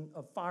integration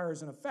of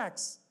fires and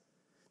effects,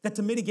 that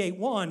to mitigate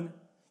one,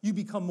 you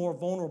become more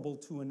vulnerable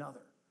to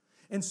another.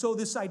 And so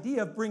this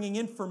idea of bringing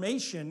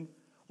information,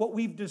 what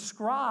we've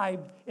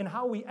described in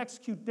how we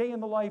execute day in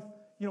the life,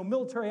 you know,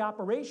 military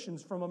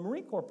operations from a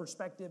Marine Corps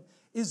perspective,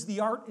 is the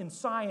art and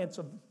science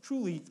of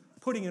truly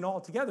putting it all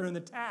together in the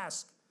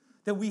task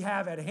that we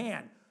have at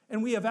hand.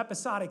 And we have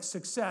episodic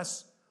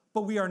success,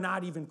 but we are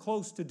not even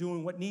close to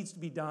doing what needs to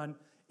be done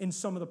in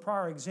some of the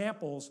prior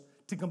examples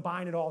to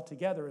combine it all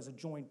together as a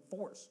joint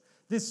force.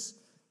 This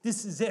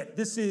is it.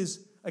 This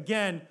is,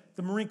 again,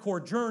 the Marine Corps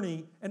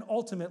journey and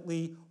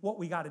ultimately what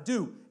we got to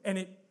do. And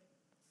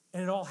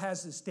it all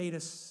has this data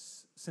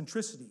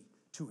centricity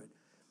to it.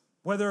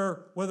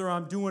 Whether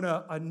I'm doing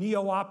a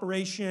NEO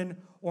operation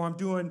or I'm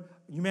doing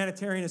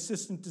humanitarian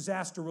assistance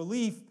disaster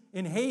relief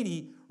in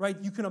Haiti, right,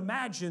 you can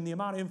imagine the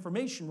amount of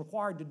information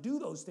required to do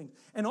those things.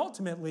 And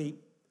ultimately,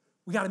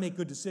 we got to make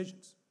good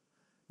decisions.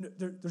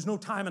 There's no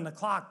time on the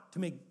clock to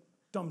make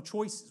dumb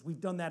choices. We've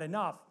done that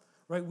enough,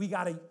 right? We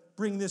got to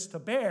bring this to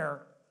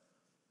bear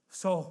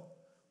so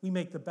we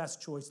make the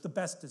best choice, the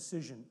best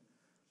decision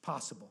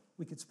possible.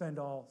 We could spend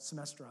all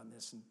semester on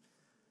this, and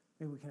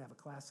maybe we can have a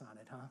class on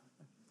it,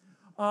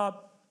 huh?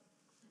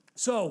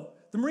 So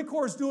the Marine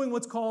Corps is doing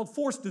what's called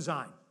force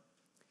design.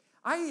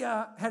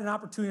 I had an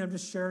opportunity, I'm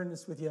just sharing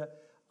this with you,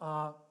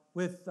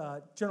 with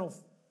General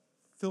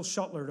Phil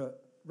Shuttler to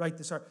write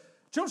this article.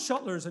 General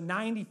Shuttler is a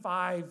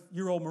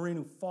 95-year-old Marine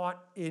who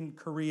fought in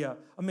Korea.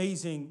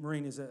 Amazing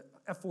Marine. He's an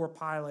F-4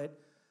 pilot.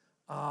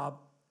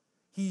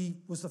 He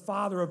was the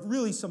father of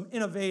really some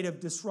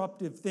innovative,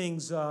 disruptive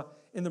things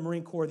in the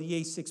Marine Corps. The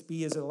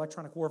A-6B is an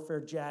electronic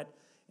warfare jet,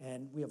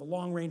 and we have a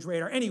long-range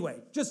radar. Anyway,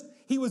 just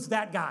he was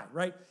that guy,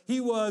 right? He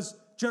was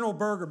General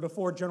Berger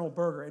before General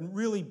Berger and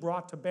really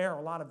brought to bear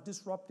a lot of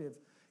disruptive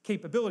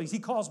capabilities. He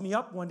calls me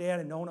up one day, I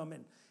hadn't known him,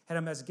 and had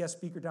him as a guest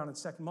speaker down in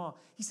Second Mall.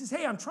 He says,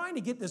 hey, I'm trying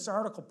to get this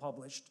article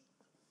published,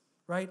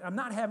 right? I'm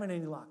not having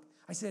any luck.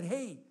 I said,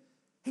 hey,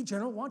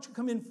 General, why don't you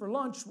come in for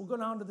lunch? We'll go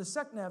down to the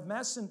SecNav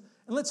mess, and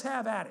let's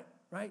have at it,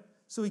 right?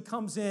 So he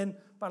comes in,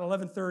 about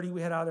 11:30,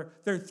 we head out of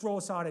there. They throw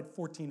us out at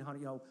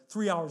 1400,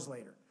 3 hours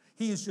later.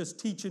 He is just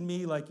teaching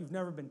me like you've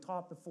never been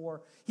taught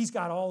before. He's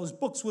got all his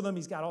books with him.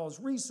 He's got all his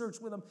research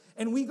with him.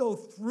 And we go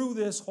through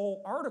this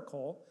whole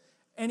article,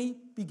 and he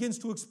begins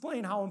to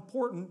explain how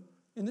important,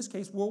 in this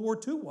case, World War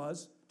II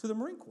was to the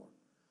Marine Corps.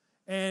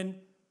 And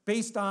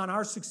based on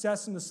our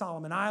success in the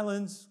Solomon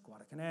Islands,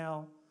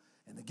 Guadalcanal,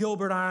 and the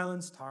Gilbert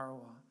Islands,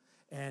 Tarawa,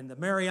 and the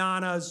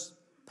Marianas,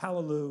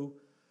 Palau,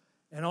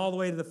 and all the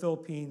way to the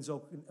Philippines,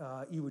 Iwo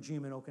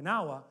Jima and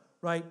Okinawa,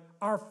 right?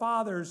 Our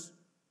fathers,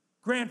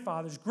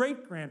 grandfathers,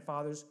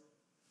 great-grandfathers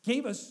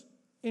gave us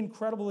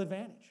incredible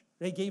advantage.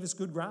 They gave us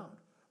good ground,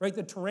 right?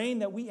 The terrain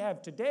that we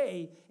have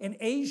today in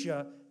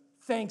Asia,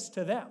 thanks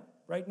to them,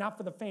 right? Not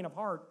for the faint of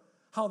heart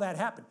how that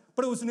happened.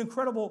 But it was an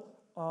incredible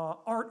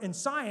art and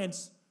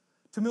science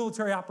to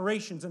military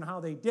operations and how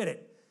they did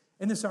it.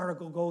 And this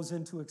article goes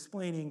into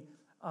explaining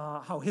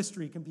how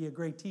history can be a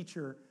great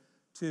teacher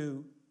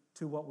to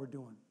what we're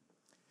doing.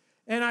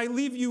 And I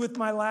leave you with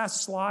my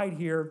last slide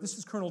here. This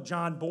is Colonel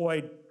John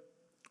Boyd,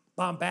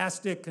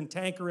 bombastic,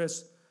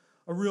 cantankerous,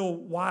 a real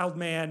wild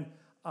man.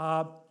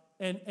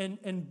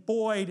 And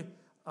Boyd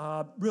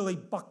really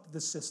bucked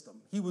the system.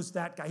 He was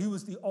that guy. He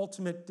was the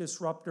ultimate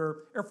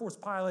disruptor. Air Force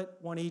pilot,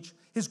 one each.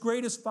 His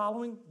greatest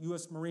following,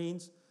 U.S.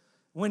 Marines.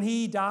 When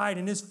he died,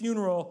 in his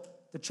funeral,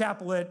 the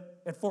chapel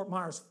at Fort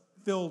Myers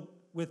filled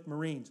with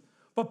Marines.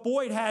 But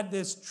Boyd had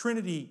this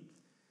trinity.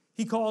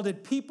 He called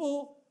it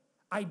people,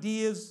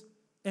 ideas,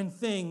 and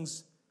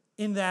things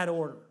in that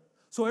order.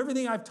 So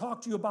everything I've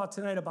talked to you about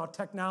tonight about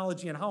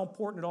technology and how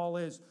important it all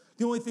is,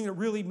 the only thing that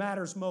really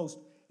matters most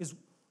is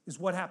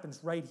what happens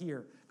right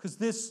here. Because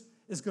this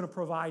is going to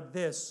provide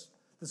this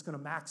that's going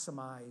to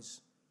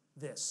maximize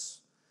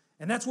this.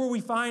 And that's where we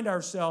find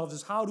ourselves,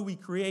 is how do we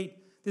create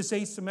this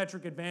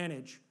asymmetric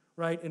advantage,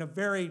 right? In a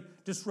very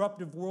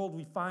disruptive world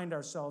we find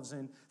ourselves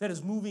in that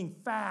is moving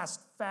fast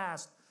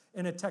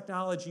in a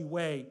technology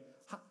way.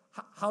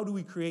 How do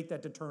we create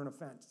that deterrent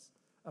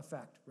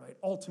effect, right?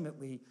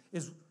 Ultimately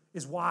is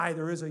why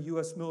there is a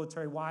U.S.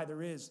 military, why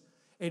there is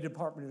a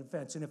Department of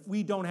Defense. And if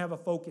we don't have a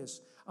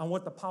focus on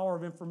what the power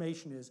of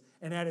information is,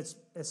 and at its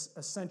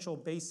essential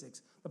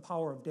basics, the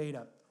power of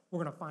data,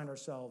 we're going to find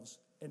ourselves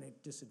in a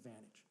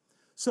disadvantage.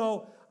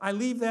 So I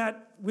leave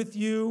that with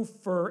you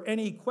for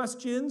any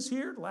questions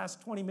here. The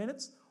last 20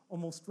 minutes,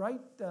 almost right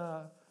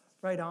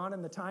on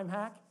in the time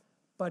hack.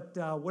 But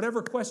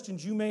whatever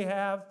questions you may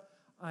have,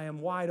 I am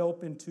wide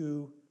open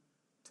to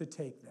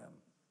take them.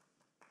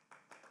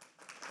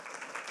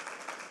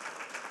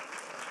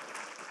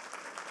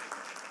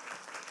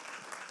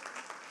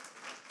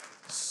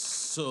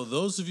 So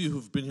those of you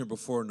who've been here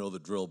before know the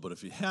drill, but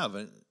if you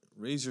haven't,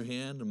 raise your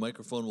hand, a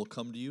microphone will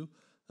come to you,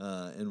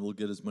 and we'll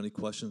get as many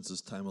questions as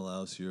time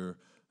allows here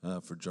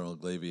for General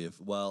Glavy.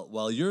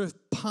 While you're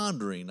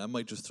pondering, I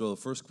might just throw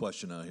the first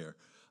question out here.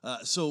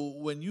 So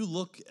when you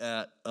look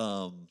at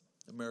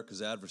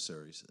America's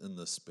adversaries in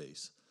this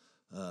space,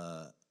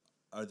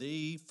 are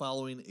they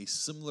following a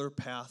similar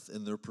path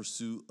in their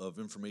pursuit of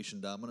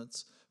information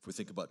dominance? If we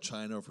think about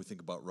China, or if we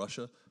think about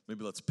Russia,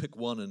 maybe let's pick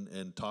one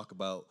and talk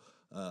about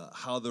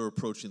how they're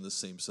approaching the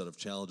same set of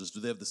challenges. Do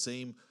they have the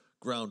same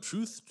ground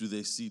truth? Do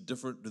they see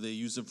different? Do they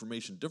use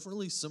information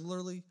differently,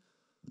 similarly?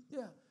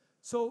 Yeah.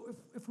 So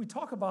if we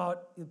talk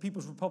about the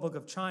People's Republic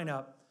of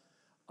China,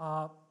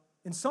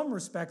 in some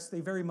respects,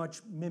 they very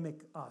much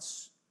mimic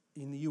us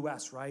in the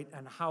U.S., right?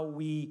 And how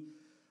we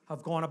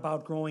have gone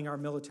about growing our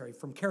military,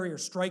 from carrier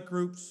strike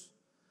groups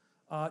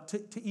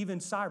to even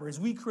cyber. As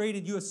we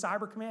created U.S.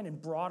 Cyber Command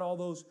and brought all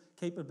those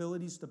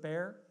capabilities to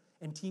bear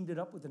and teamed it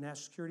up with the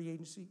National Security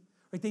Agency,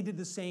 right? They did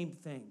the same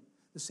thing.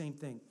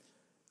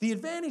 The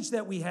advantage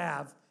that we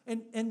have,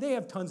 and they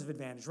have tons of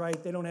advantage,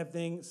 right? They don't have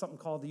something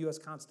called the U.S.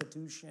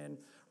 Constitution,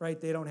 right?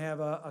 They don't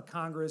have a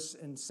Congress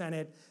and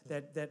Senate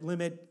that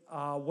limit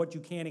what you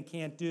can and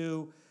can't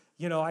do.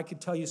 You know, I could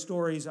tell you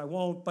stories, I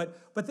won't, but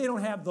they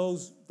don't have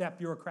that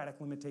bureaucratic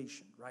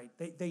limitation, right?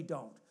 They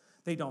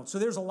don't. So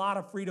there's a lot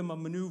of freedom of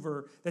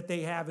maneuver that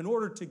they have in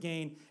order to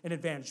gain an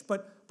advantage.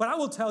 But I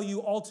will tell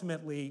you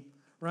ultimately,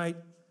 right,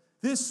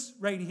 this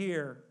right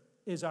here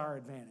is our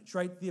advantage,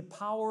 right? The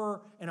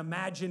power and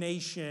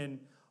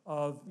imagination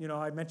of, you know,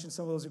 I mentioned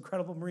some of those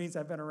incredible Marines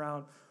I've been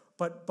around,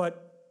 but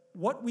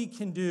what we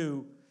can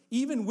do,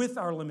 even with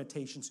our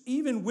limitations,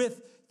 even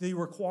with the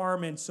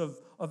requirements of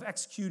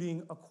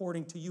executing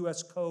according to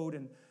U.S. code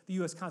and the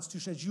U.S.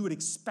 Constitution, as you would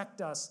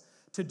expect us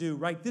to do,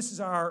 right? This is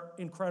our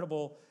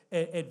incredible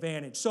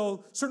advantage.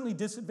 So certainly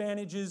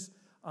disadvantages,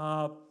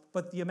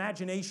 but the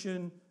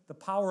imagination, the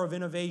power of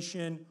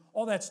innovation,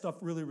 all that stuff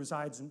really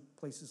resides in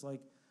places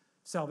like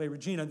Salve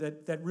Regina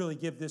that really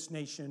give this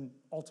nation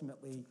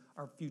ultimately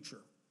our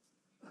future.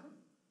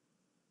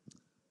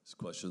 This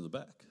question in the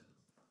back.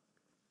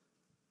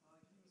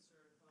 Good evening, sir.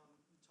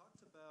 You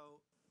talked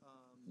about...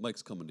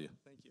 Mike's coming to you.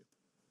 Thank you.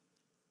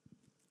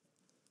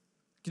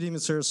 Good evening,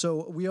 sir.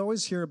 So we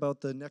always hear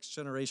about the next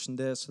generation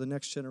this, the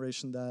next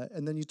generation that,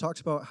 and then you talked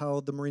about how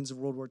the Marines of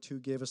World War II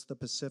gave us the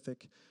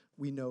Pacific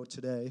we know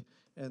today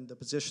and the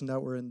position that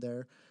we're in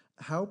there.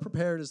 How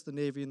prepared is the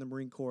Navy and the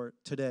Marine Corps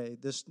today,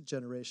 this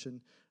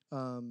generation?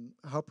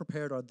 How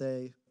prepared are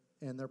they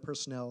and their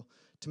personnel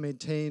to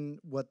maintain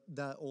what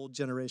that old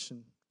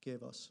generation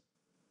gave us?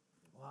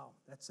 Wow,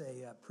 that's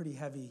a pretty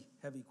heavy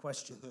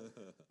question.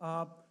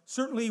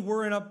 Certainly,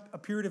 we're in a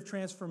period of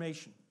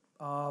transformation.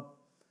 Are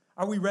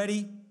we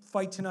ready?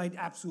 Fight tonight?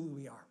 Absolutely,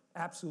 we are.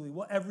 Absolutely.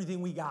 Well,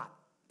 everything we got.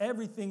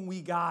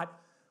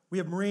 We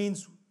have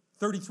Marines,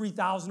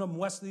 33,000 of them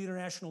west of the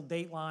international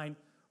date line,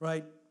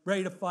 right?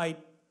 Ready to fight.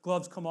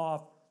 Gloves come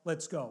off.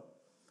 Let's go.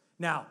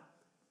 Now,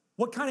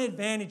 what kind of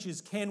advantages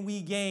can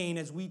we gain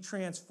as we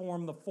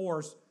transform the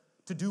force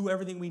to do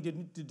everything we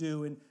need to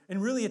do?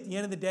 And really, at the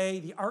end of the day,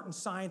 the art and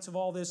science of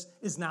all this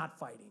is not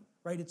fighting,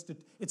 right?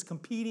 It's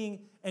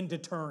competing and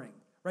deterring,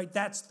 right?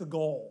 That's the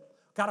goal.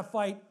 Got to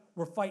fight.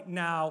 We're fighting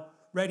now.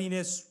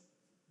 Readiness,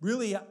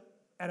 really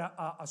at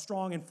a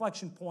strong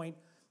inflection point.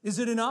 Is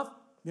it enough?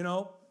 You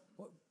know,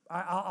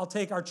 I'll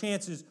take our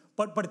chances.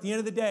 But at the end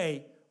of the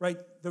day, right,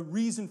 the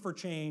reason for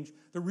change,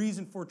 the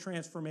reason for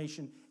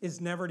transformation is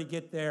never to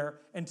get there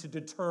and to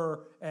deter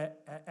at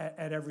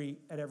every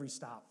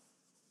stop.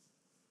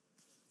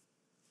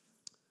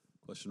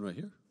 Question right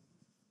here.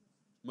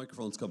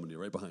 Microphone's coming to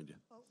you, right behind you.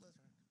 Oh, that's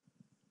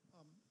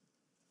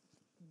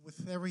right.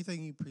 With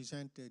everything you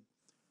presented,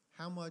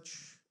 how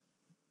much,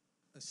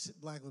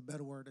 lack of a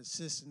better word,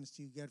 assistance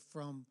do you get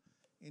from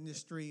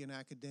industry and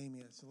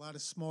academia? It's a lot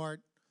of smart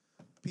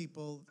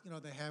people, you know,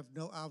 they have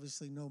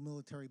obviously no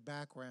military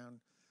background,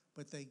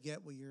 but they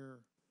get what you're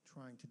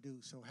trying to do.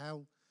 So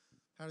how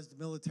does the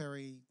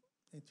military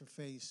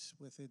interface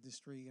with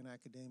industry and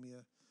academia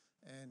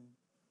and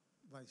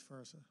vice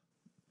versa?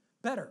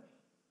 Better.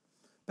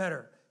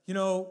 You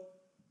know,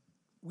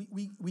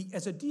 we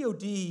as a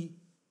DOD,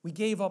 we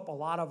gave up a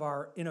lot of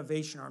our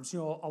innovation arms. You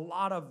know, a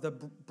lot of the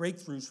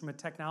breakthroughs from a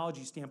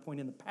technology standpoint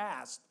in the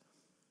past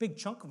big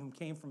chunk of them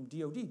came from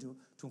DoD to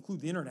include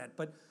the internet.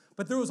 But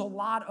there was a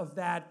lot of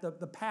that.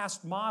 The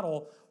past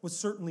model was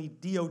certainly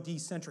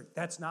DoD-centric.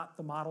 That's not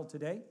the model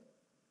today.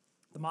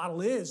 The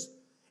model is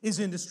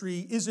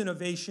industry, is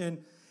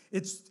innovation.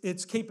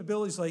 It's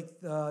capabilities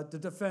like the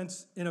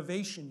Defense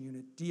Innovation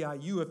Unit,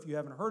 DIU, if you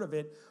haven't heard of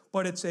it,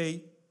 but it's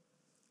a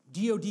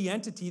DoD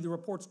entity that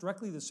reports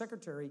directly to the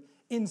Secretary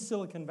in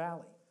Silicon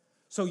Valley.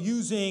 So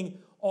using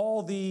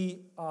all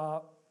the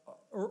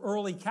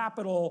early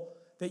capital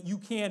that you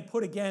can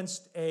put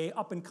against a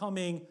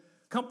up-and-coming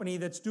company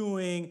that's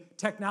doing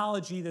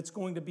technology that's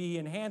going to be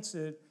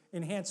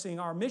enhancing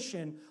our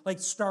mission, like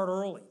start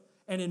early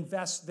and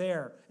invest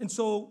there. And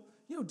so,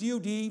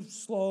 DoD,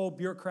 slow,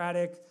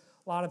 bureaucratic,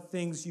 a lot of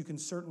things you can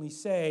certainly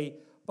say,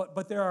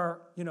 but there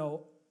are,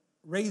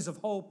 rays of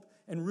hope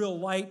and real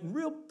light and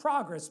real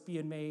progress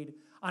being made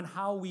on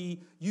how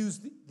we use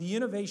the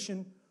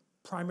innovation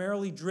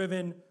primarily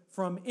driven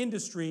from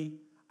industry.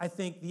 I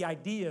think the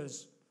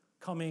ideas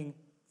coming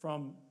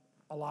from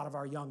a lot of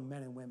our young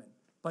men and women.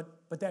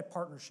 But that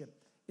partnership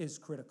is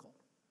critical.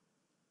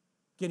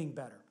 Getting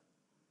better.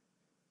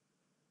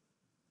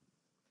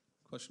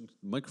 Question.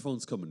 The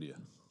microphone's coming to you.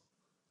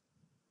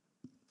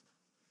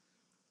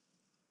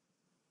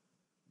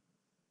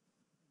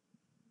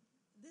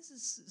 This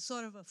is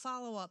sort of a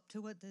follow-up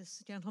to what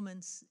this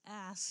gentleman's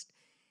asked.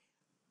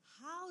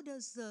 How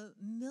does the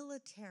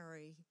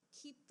military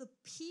keep the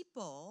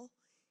people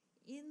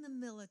in the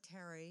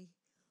military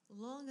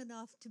long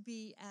enough to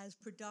be as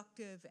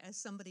productive as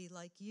somebody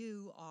like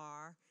you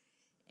are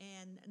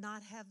and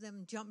not have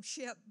them jump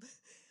ship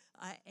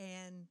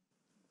and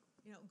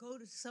go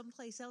to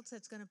someplace else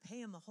that's going to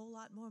pay them a whole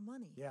lot more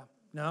money? Yeah,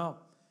 no.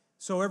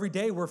 So every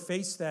day we're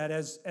faced that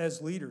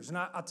as leaders. And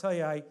I'll tell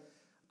you,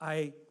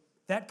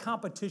 that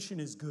competition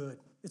is good.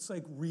 It's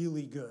like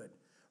really good,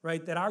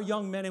 right? That our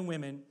young men and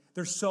women,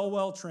 they're so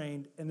well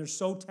trained and they're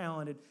so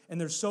talented and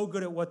they're so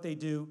good at what they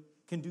do,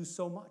 can do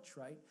so much,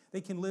 right?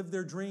 They can live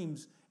their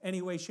dreams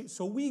any way, shape.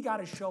 So we got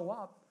to show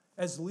up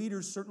as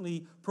leaders,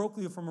 certainly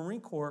parochial for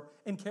Marine Corps,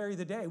 and carry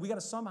the day. We got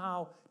to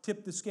somehow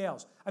tip the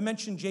scales. I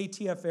mentioned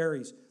JTF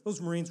Aries. Those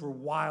Marines were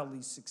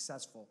wildly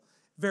successful,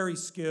 very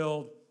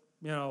skilled,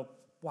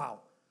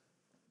 wow.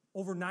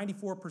 Over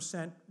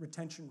 94%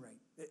 retention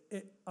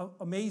rate.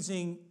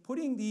 Amazing,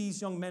 putting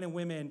these young men and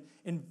women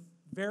in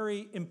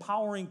very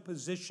empowering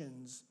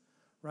positions,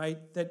 right,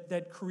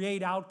 that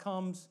create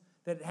outcomes,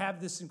 that have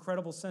this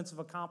incredible sense of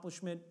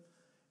accomplishment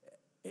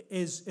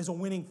is a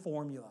winning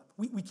formula.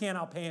 We can't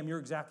outpay them. You're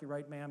exactly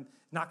right, ma'am.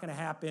 Not going to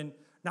happen.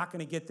 Not going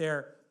to get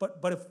there.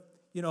 But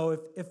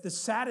if the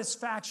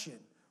satisfaction,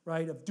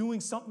 right, of doing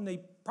something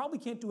they probably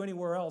can't do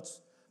anywhere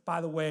else,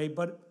 by the way,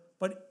 but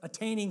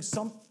attaining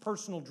some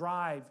personal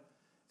drive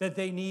that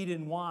they need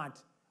and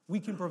want, we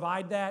can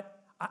provide that.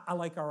 I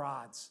like our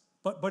odds.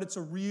 But it's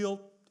a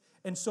real,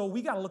 and so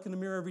we got to look in the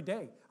mirror every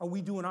day. Are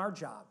we doing our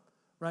job,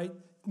 right?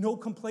 No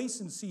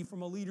complacency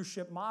from a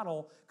leadership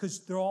model because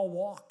they'll all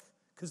walk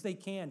because they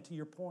can, to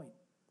your point.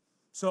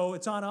 So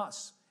it's on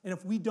us. And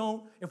if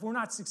we're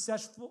not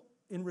successful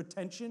in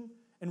retention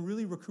and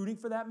really recruiting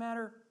for that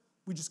matter,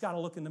 we just got to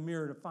look in the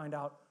mirror to find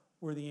out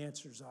where the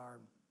answers are,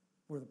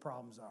 where the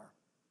problems are.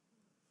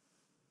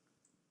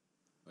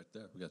 Right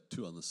there. We got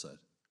two on this side.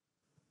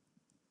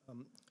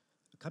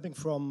 Coming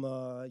from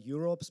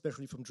Europe,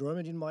 especially from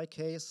Germany in my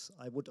case,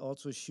 I would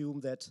also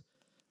assume that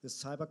the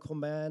Cyber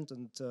Command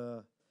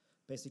and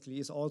basically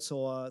is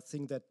also a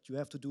thing that you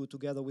have to do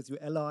together with your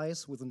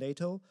allies, with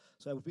NATO.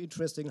 So it would be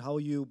interesting how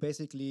you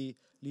basically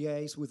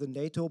liaise with the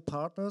NATO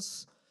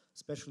partners,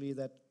 especially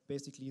that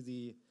basically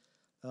the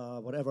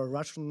whatever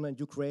Russian and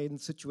Ukraine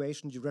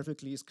situation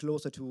geographically is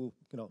closer to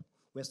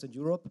Western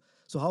Europe.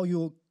 So how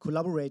you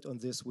collaborate on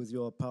this with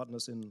your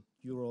partners in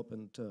Europe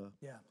and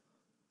yeah,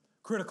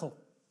 critical.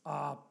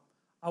 I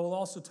will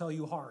also tell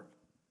you hard,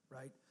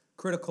 right?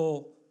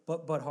 Critical,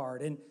 but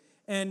hard.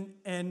 And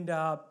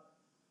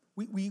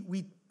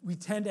we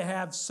tend to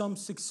have some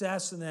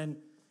success and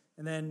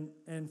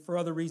for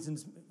other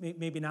reasons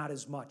maybe not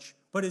as much.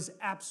 But is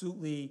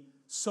absolutely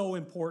so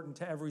important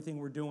to everything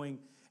we're doing.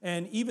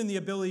 And even the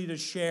ability to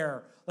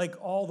share, like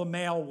all the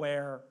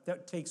malware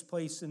that takes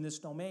place in this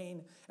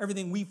domain,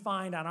 everything we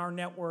find on our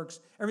networks,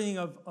 everything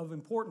of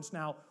importance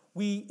now.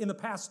 We, in the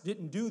past,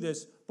 didn't do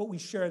this, but we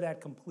share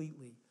that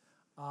completely.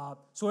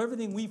 So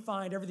everything we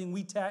find, everything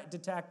we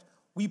detect,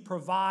 we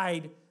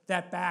provide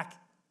that back,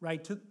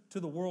 right, to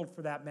the world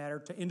for that matter,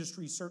 to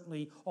industry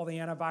certainly, all the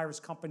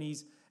antivirus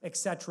companies, et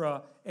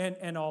cetera,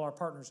 and all our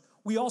partners.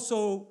 We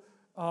also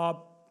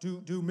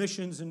do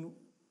missions and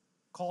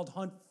called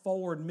Hunt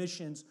Forward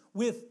missions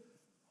with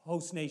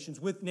host nations,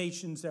 with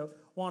nations that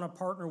want to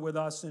partner with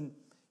us and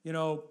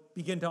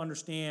begin to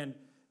understand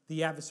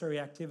the adversary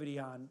activity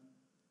on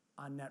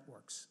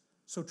networks.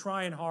 So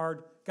trying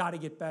hard, got to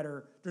get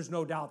better. There's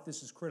no doubt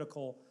this is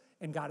critical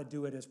and got to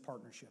do it as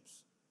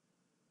partnerships.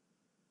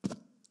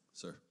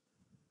 Sir.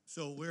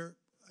 So we're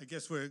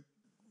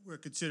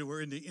considered,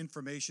 we're in the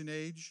information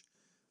age,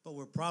 but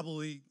we're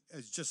probably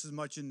just as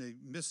much in the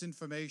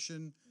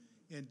misinformation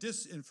and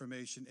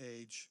disinformation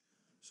age.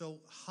 So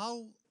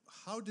how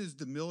how does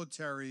the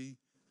military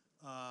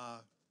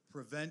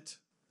prevent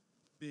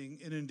being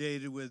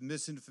inundated with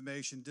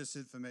misinformation,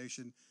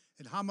 disinformation,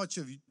 and how much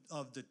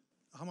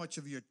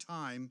of your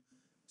time,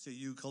 say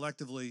you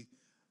collectively,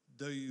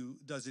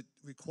 does it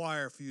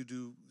require for you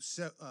to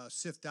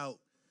sift out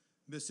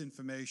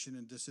misinformation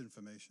and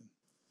disinformation?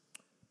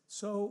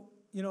 So,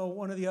 you know,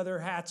 one of the other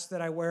hats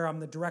that I wear, I'm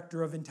the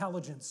Director of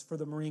Intelligence for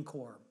the Marine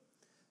Corps.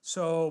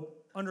 So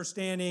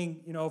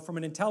understanding, you know, from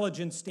an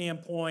intelligence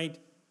standpoint,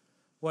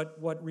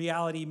 what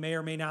reality may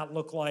or may not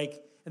look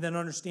like, and then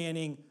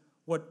understanding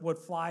what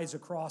flies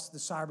across the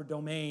cyber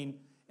domain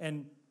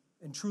and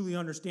truly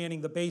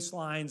understanding the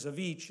baselines of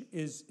each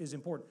is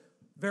important.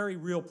 Very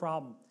real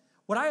problem.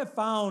 What I have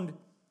found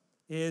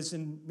is,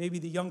 and maybe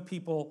the young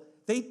people,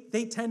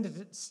 they tend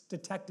to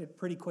detect it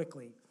pretty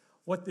quickly,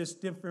 what this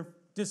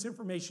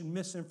disinformation,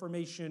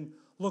 misinformation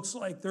looks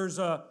like. There's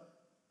a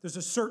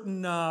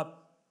certain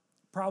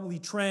probably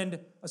trend,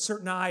 a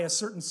certain eye, a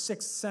certain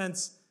sixth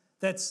sense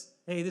that's,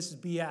 hey, this is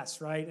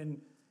BS, right?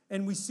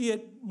 And we see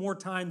it more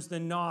times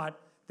than not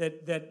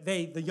that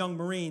the young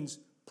Marines,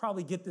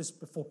 probably get this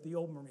before the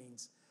old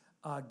Marines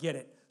get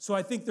it. So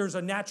I think there's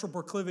a natural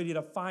proclivity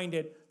to find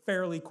it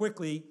fairly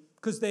quickly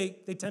because they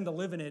tend to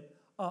live in it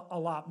a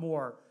lot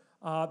more.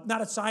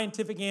 Not a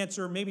scientific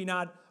answer, maybe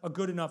not a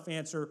good enough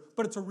answer,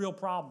 but it's a real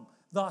problem.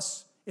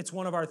 Thus, it's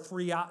one of our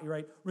three,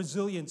 right?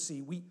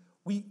 Resiliency.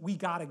 We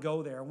got to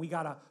go there, and we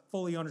got to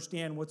fully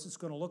understand what's it's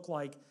going to look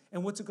like,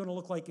 and what's it going to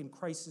look like in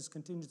crisis,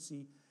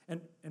 contingency,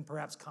 and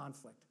perhaps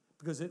conflict,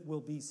 because it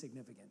will be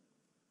significant.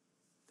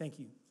 Thank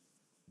you.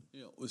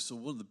 Yeah, so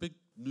one of the big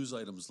news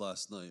items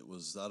last night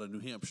was out of New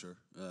Hampshire.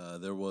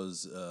 There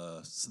was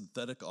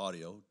synthetic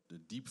audio, the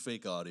deep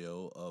fake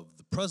audio of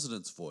the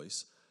president's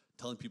voice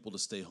telling people to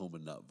stay home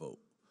and not vote.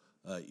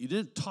 You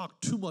didn't talk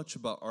too much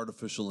about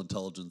artificial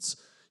intelligence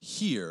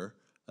here,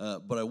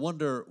 but I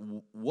wonder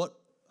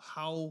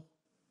how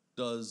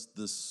does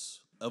this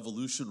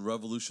evolution,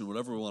 revolution,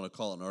 whatever we want to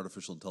call it in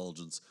artificial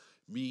intelligence,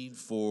 mean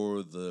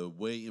for the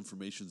way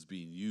information is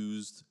being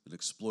used and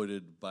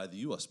exploited by the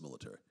U.S.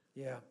 military?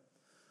 Yeah.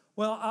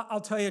 Well,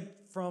 I'll tell you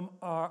from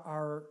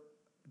our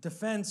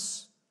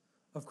defense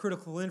of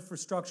critical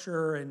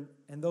infrastructure and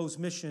those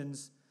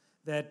missions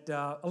that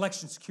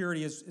election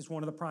security is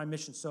one of the prime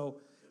missions. So,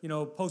 you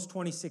know,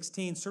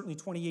 post-2016, certainly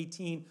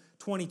 2018,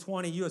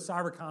 2020, U.S.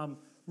 Cybercom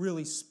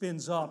really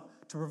spins up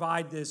to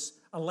provide this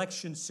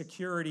election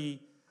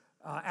security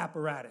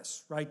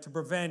apparatus, right, to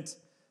prevent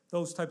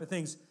those type of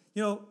things.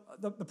 You know,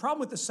 the problem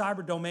with the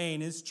cyber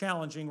domain is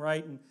challenging,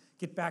 right, and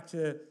get back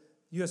to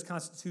U.S.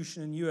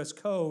 Constitution and U.S.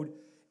 Code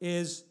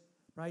is,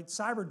 right,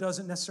 cyber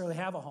doesn't necessarily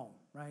have a home,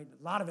 right?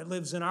 A lot of it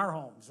lives in our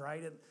homes,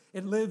 right?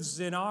 It lives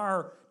in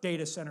our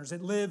data centers.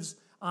 It lives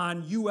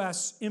on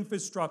U.S.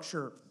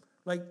 infrastructure.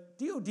 Like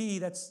DOD,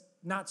 that's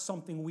not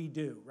something we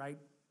do, right,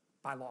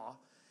 by law.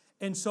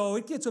 And so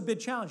it gets a bit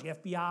challenging.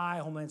 FBI,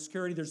 Homeland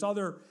Security, there's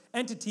other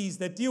entities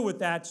that deal with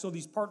that. So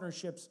these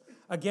partnerships,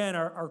 again,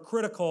 are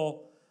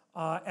critical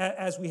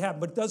as we have.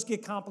 But it does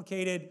get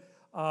complicated.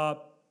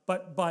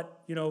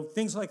 But you know,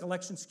 things like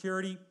election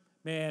security,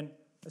 man,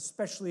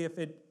 especially if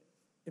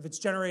it's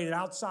generated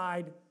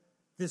outside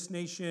this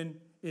nation,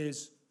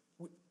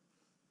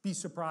 be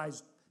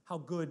surprised how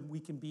good we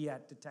can be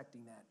at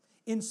detecting that.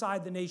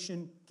 Inside the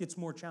nation gets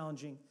more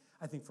challenging,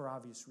 I think, for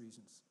obvious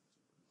reasons.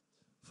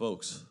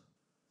 Folks,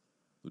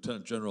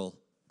 Lieutenant General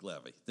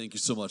Glavy, thank you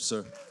so much,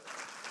 sir.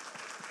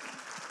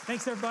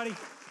 Thanks, everybody.